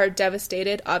both are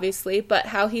devastated, obviously, but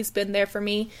how he's been there for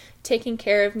me, taking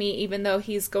care of me even though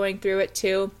he's going through it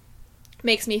too,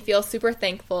 makes me feel super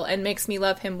thankful and makes me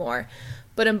love him more.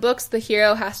 But in books, the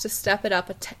hero has to step it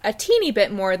up a teeny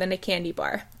bit more than a candy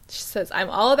bar. She says, I'm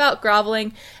all about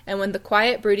groveling, and when the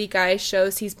quiet, broody guy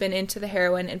shows he's been into the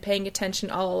heroine and paying attention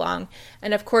all along,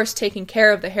 and of course taking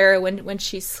care of the heroine when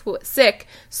she's sick,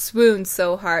 swoons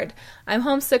so hard. I'm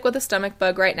homesick with a stomach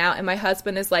bug right now, and my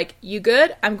husband is like, you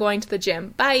good? I'm going to the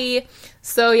gym. Bye.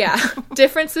 So yeah,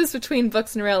 differences between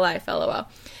books and real life, lol.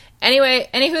 Anyway,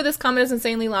 anywho, this comment is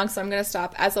insanely long, so I'm going to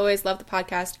stop. As always, love the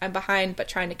podcast. I'm behind, but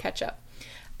trying to catch up.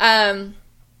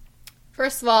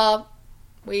 First of all,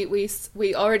 we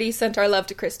already sent our love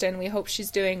to Kristen. We hope she's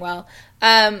doing well.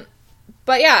 But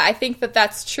yeah, I think that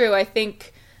that's true. I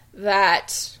think a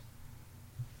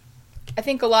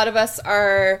lot of us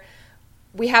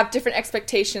we have different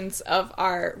expectations of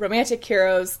our romantic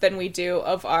heroes than we do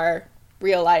of our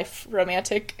real life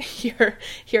romantic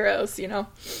heroes,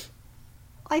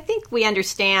 I think we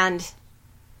understand,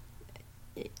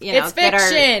 it's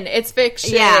fiction. It's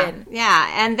fiction.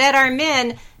 Yeah. And that our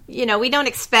men, we don't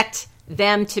expect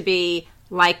them to be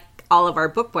like all of our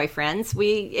book boyfriends.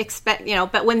 We expect,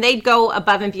 but when they go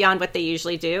above and beyond what they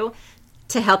usually do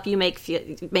to help you make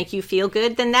you feel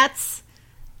good, then that's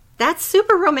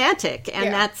super romantic,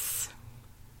 and that's.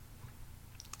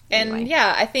 Anyway. And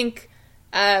yeah, I think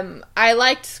I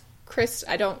liked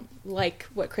I don't like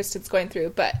what Kristen's going through,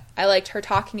 but I liked her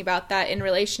talking about that in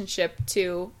relationship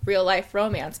to real life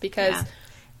romance, because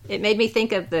it made me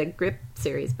think of the Grip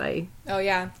series by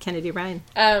Kennedy Ryan.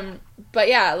 But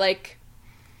yeah, like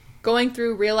going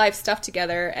through real life stuff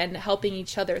together and helping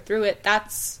each other through it,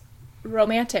 that's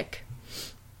romantic.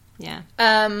 Yeah.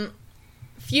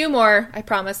 Few more, I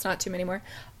promise, not too many more.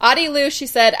 Audie Lou, she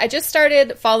said, I just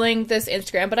started following this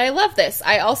Instagram, but I love this.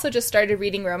 I also just started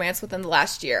reading romance within the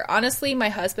last year. Honestly, my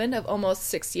husband of almost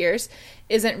 6 years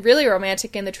isn't really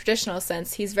romantic in the traditional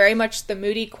sense. He's very much the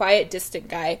moody, quiet, distant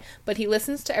guy, but he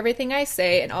listens to everything I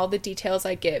say and all the details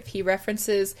I give. He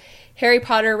references Harry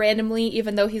Potter randomly,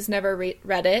 even though he's never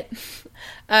read it.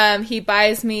 He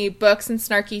buys me books and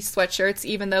snarky sweatshirts,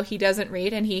 even though he doesn't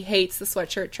read, and he hates the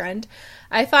sweatshirt trend.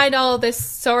 I find all of this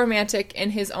so romantic in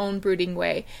his own brooding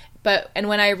way. And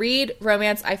when I read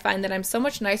romance, I find that I'm so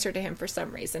much nicer to him for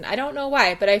some reason. I don't know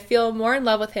why, but I feel more in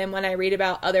love with him when I read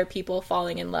about other people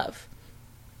falling in love.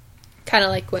 Kind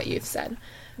of like what you've said.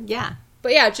 Yeah.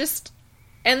 But yeah,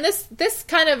 and this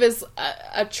kind of is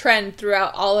a trend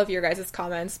throughout all of your guys'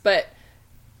 comments, but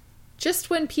just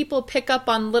when people pick up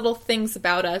on little things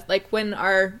about us, like when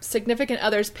our significant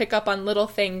others pick up on little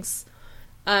things,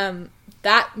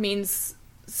 that means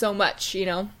so much,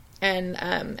 And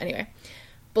anyway,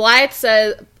 Blythe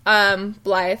says,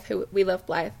 who we love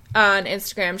Blythe, on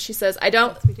Instagram, she says, I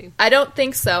don't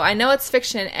think so. I know it's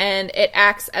fiction and it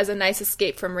acts as a nice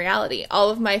escape from reality. All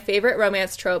of my favorite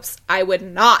romance tropes I would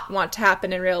not want to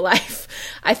happen in real life.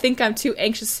 I think I'm too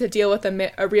anxious to deal with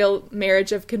a real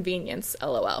marriage of convenience,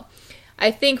 LOL.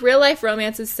 I think real life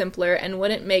romance is simpler and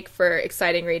wouldn't make for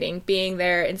exciting reading, being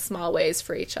there in small ways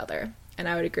for each other. And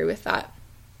I would agree with that.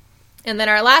 And then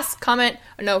our last comment,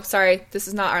 no, sorry, this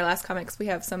is not our last comment because we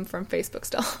have some from Facebook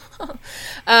still.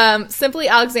 Simply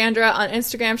Alexandra on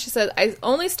Instagram, she says, I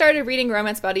only started reading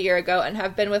romance about a year ago and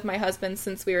have been with my husband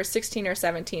since we were 16 or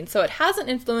 17, so it hasn't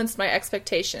influenced my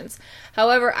expectations.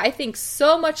 However, I think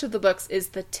so much of the books is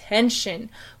the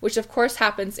tension, which of course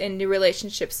happens in new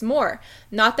relationships more.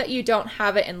 Not that you don't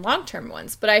have it in long-term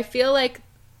ones, but I feel like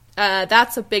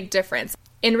that's a big difference.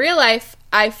 In real life,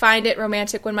 I find it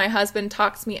romantic when my husband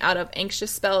talks me out of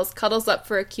anxious spells, cuddles up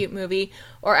for a cute movie,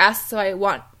 or asks if I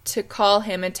want to call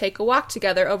him and take a walk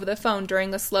together over the phone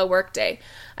during a slow work day.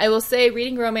 I will say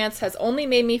reading romance has only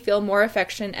made me feel more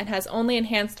affection and has only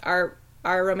enhanced our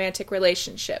romantic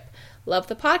relationship. Love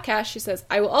the podcast, she says.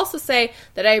 I will also say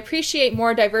that I appreciate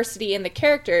more diversity in the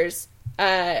characters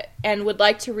and would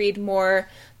like to read more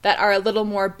that are a little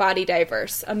more body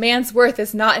diverse. A man's worth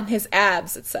is not in his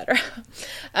abs, etc.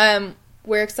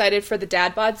 We're excited for the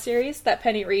Dad Bod series that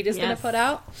Penny Reed is going to put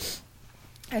out.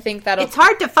 I think that'll... It's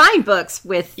hard to find books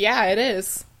with... Yeah, it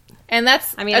is. And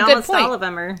that's a good almost point. All of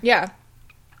them are... Yeah.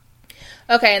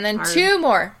 Okay, and then hard. 2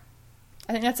 more.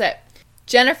 I think that's it.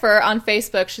 Jennifer on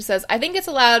Facebook, she says, I think it's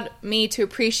allowed me to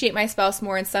appreciate my spouse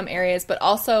more in some areas, but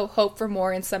also hope for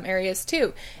more in some areas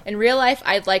too. In real life,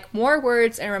 I'd like more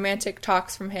words and romantic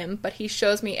talks from him, but he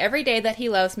shows me every day that he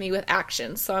loves me with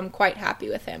actions, so I'm quite happy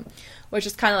with him, which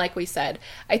is kind of like we said.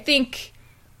 I think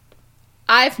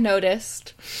I've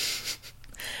noticed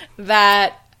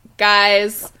that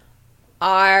guys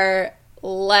are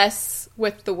less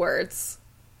with the words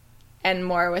and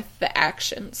more with the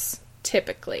actions,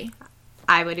 typically.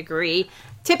 I would agree.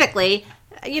 Typically,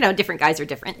 different guys are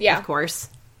different, of course.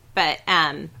 But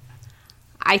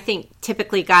I think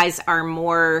typically guys are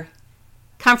more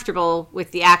comfortable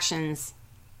with the actions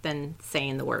than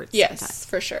saying the words. Yes, sometimes.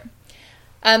 For sure.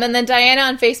 And then Diana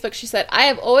on Facebook, she said, I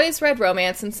have always read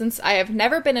romance, and since I have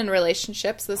never been in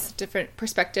relationships, this is a different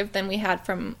perspective than we had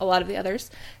from a lot of the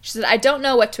others. She said, I don't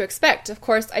know what to expect. Of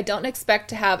course, I don't expect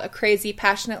to have a crazy,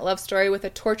 passionate love story with a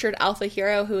tortured alpha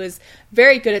hero who is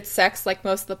very good at sex, like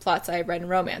most of the plots I have read in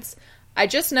romance. I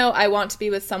just know I want to be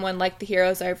with someone like the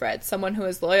heroes I've read, someone who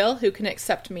is loyal, who can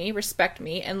accept me, respect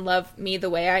me, and love me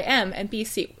the way I am, and be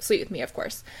sweet with me, of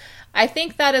course. I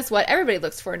think that is what everybody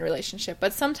looks for in a relationship,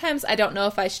 but sometimes I don't know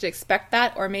if I should expect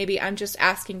that, or maybe I'm just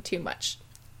asking too much.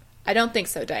 I don't think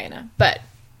so, Diana, but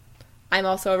I'm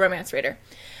also a romance reader.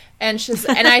 And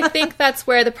I think that's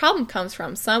where the problem comes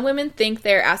from. Some women think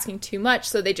they're asking too much,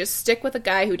 so they just stick with a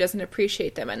guy who doesn't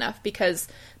appreciate them enough because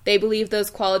they believe those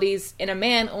qualities in a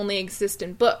man only exist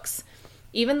in books.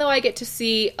 Even though I get to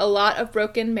see a lot of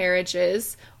broken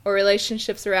marriages or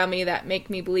relationships around me that make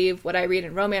me believe what I read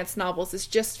in romance novels is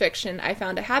just fiction. I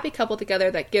found a happy couple together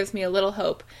that gives me a little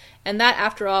hope. And that,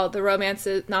 after all, the romance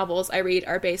novels I read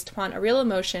are based upon a real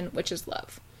emotion, which is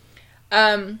love.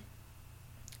 And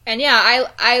yeah,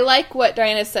 I like what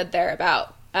Diana said there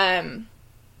about,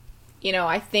 you know,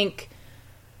 I think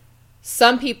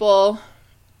some people,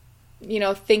 you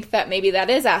know, think that maybe that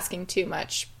is asking too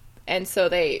much. And so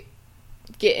they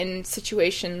get in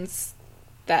situations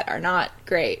that are not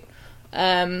great.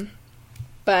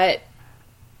 But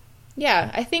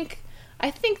yeah, I think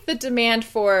the demand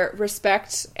for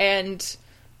respect and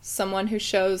someone who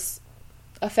shows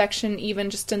affection even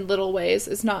just in little ways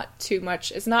is not too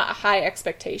much. It's not a high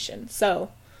expectation.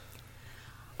 So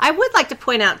I would like to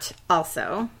point out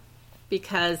also,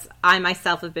 because I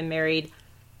myself have been married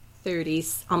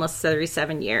almost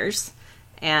 37 years,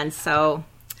 and so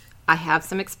I have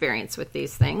some experience with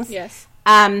these things. Yes.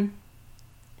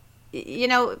 You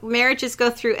know, marriages go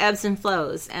through ebbs and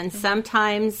flows, and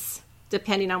sometimes,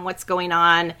 depending on what's going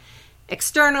on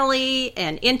externally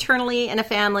and internally in a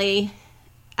family,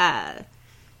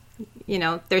 you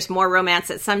know, there's more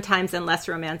romance at some times and less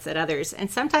romance at others.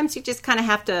 And sometimes you just kind of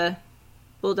have to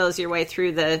bulldoze your way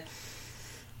through the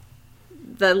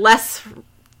less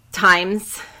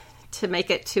times to make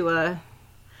it to a,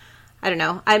 I don't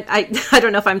know. I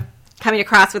don't know if I'm coming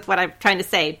across with what I'm trying to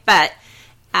say, but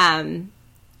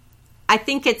I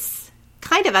think it's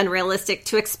kind of unrealistic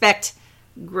to expect,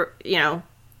 you know,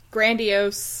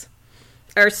 grandiose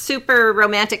or super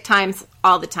romantic times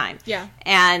all the time. Yeah.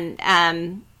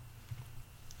 And,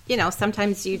 you know,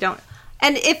 sometimes you don't.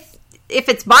 And if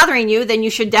it's bothering you, then you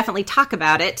should definitely talk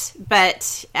about it.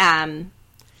 But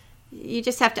you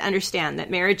just have to understand that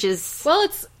marriage is... Well,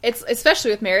 it's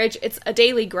especially with marriage, it's a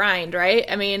daily grind, right?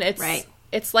 I mean, it's right.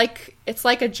 It's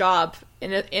like a job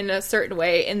in a certain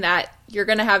way, in that you're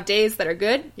going to have days that are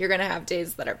good, you're going to have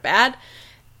days that are bad,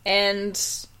 and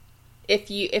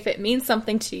if it means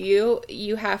something to you,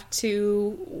 you have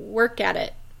to work at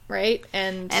it, right?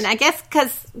 And I guess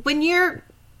because when you're,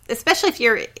 especially if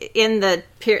you're in the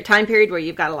time period where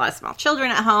you've got a lot of small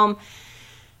children at home,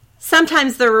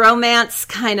 sometimes the romance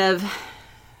kind of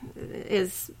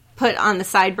is put on the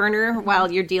side burner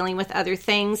while you're dealing with other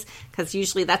things, because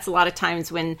usually that's a lot of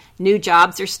times when new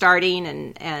jobs are starting,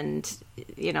 and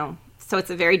you know, so it's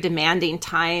a very demanding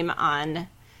time on.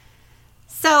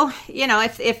 So, you know,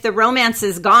 if the romance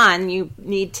is gone, you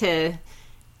need to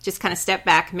just kind of step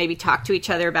back, maybe talk to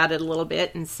each other about it a little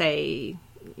bit and say,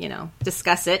 you know,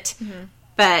 discuss it. Mm-hmm.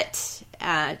 But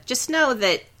just know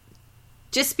that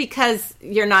just because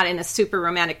you're not in a super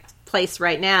romantic place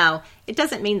right now, it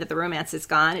doesn't mean that the romance is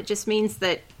gone. It just means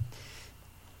that,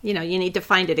 you know, you need to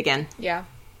find it again. Yeah.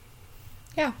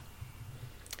 Yeah.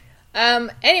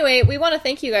 Anyway, we want to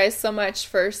thank you guys so much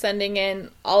for sending in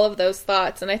all of those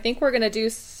thoughts. And I think we're going to do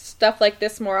stuff like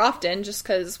this more often, just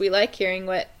because we like hearing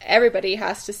what everybody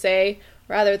has to say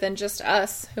rather than just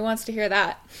us. Who wants to hear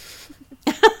that?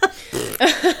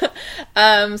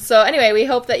 So anyway, we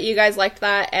hope that you guys liked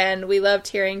that, and we loved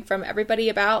hearing from everybody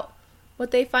about what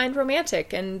they find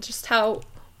romantic, and just how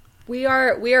we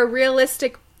are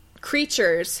realistic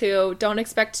creatures who don't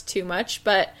expect too much,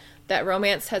 but that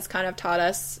romance has kind of taught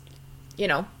us, you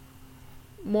know,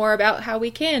 more about how we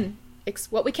can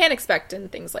what we can expect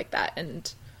and things like that,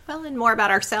 and more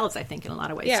about ourselves, I think, in a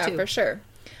lot of ways, yeah, too. for sure.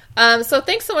 So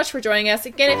thanks so much for joining us.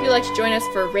 Again, if you'd like to join us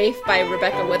for Rafe by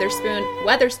Rebecca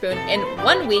Weatherspoon in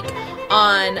 1 week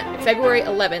on February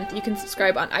 11th, you can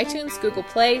subscribe on iTunes, Google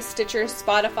Play, Stitcher,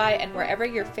 Spotify, and wherever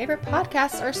your favorite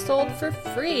podcasts are sold for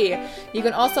free. You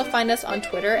can also find us on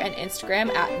Twitter and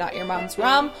Instagram at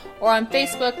NotYourMomsRom, or on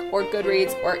Facebook or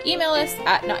Goodreads, or email us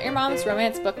at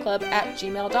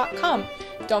notyourmomsromancebookclub@gmail.com.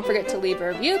 Don't forget to leave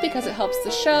a review because it helps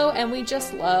the show, and we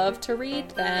just love to read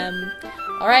them.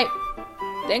 All right.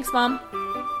 Thanks, Mom.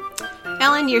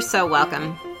 Ellen, you're so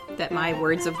welcome that my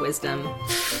words of wisdom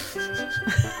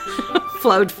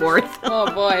flowed forth. Oh,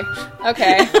 boy.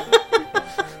 Okay.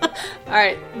 All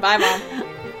right. Bye, Mom.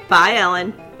 Bye,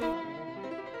 Ellen.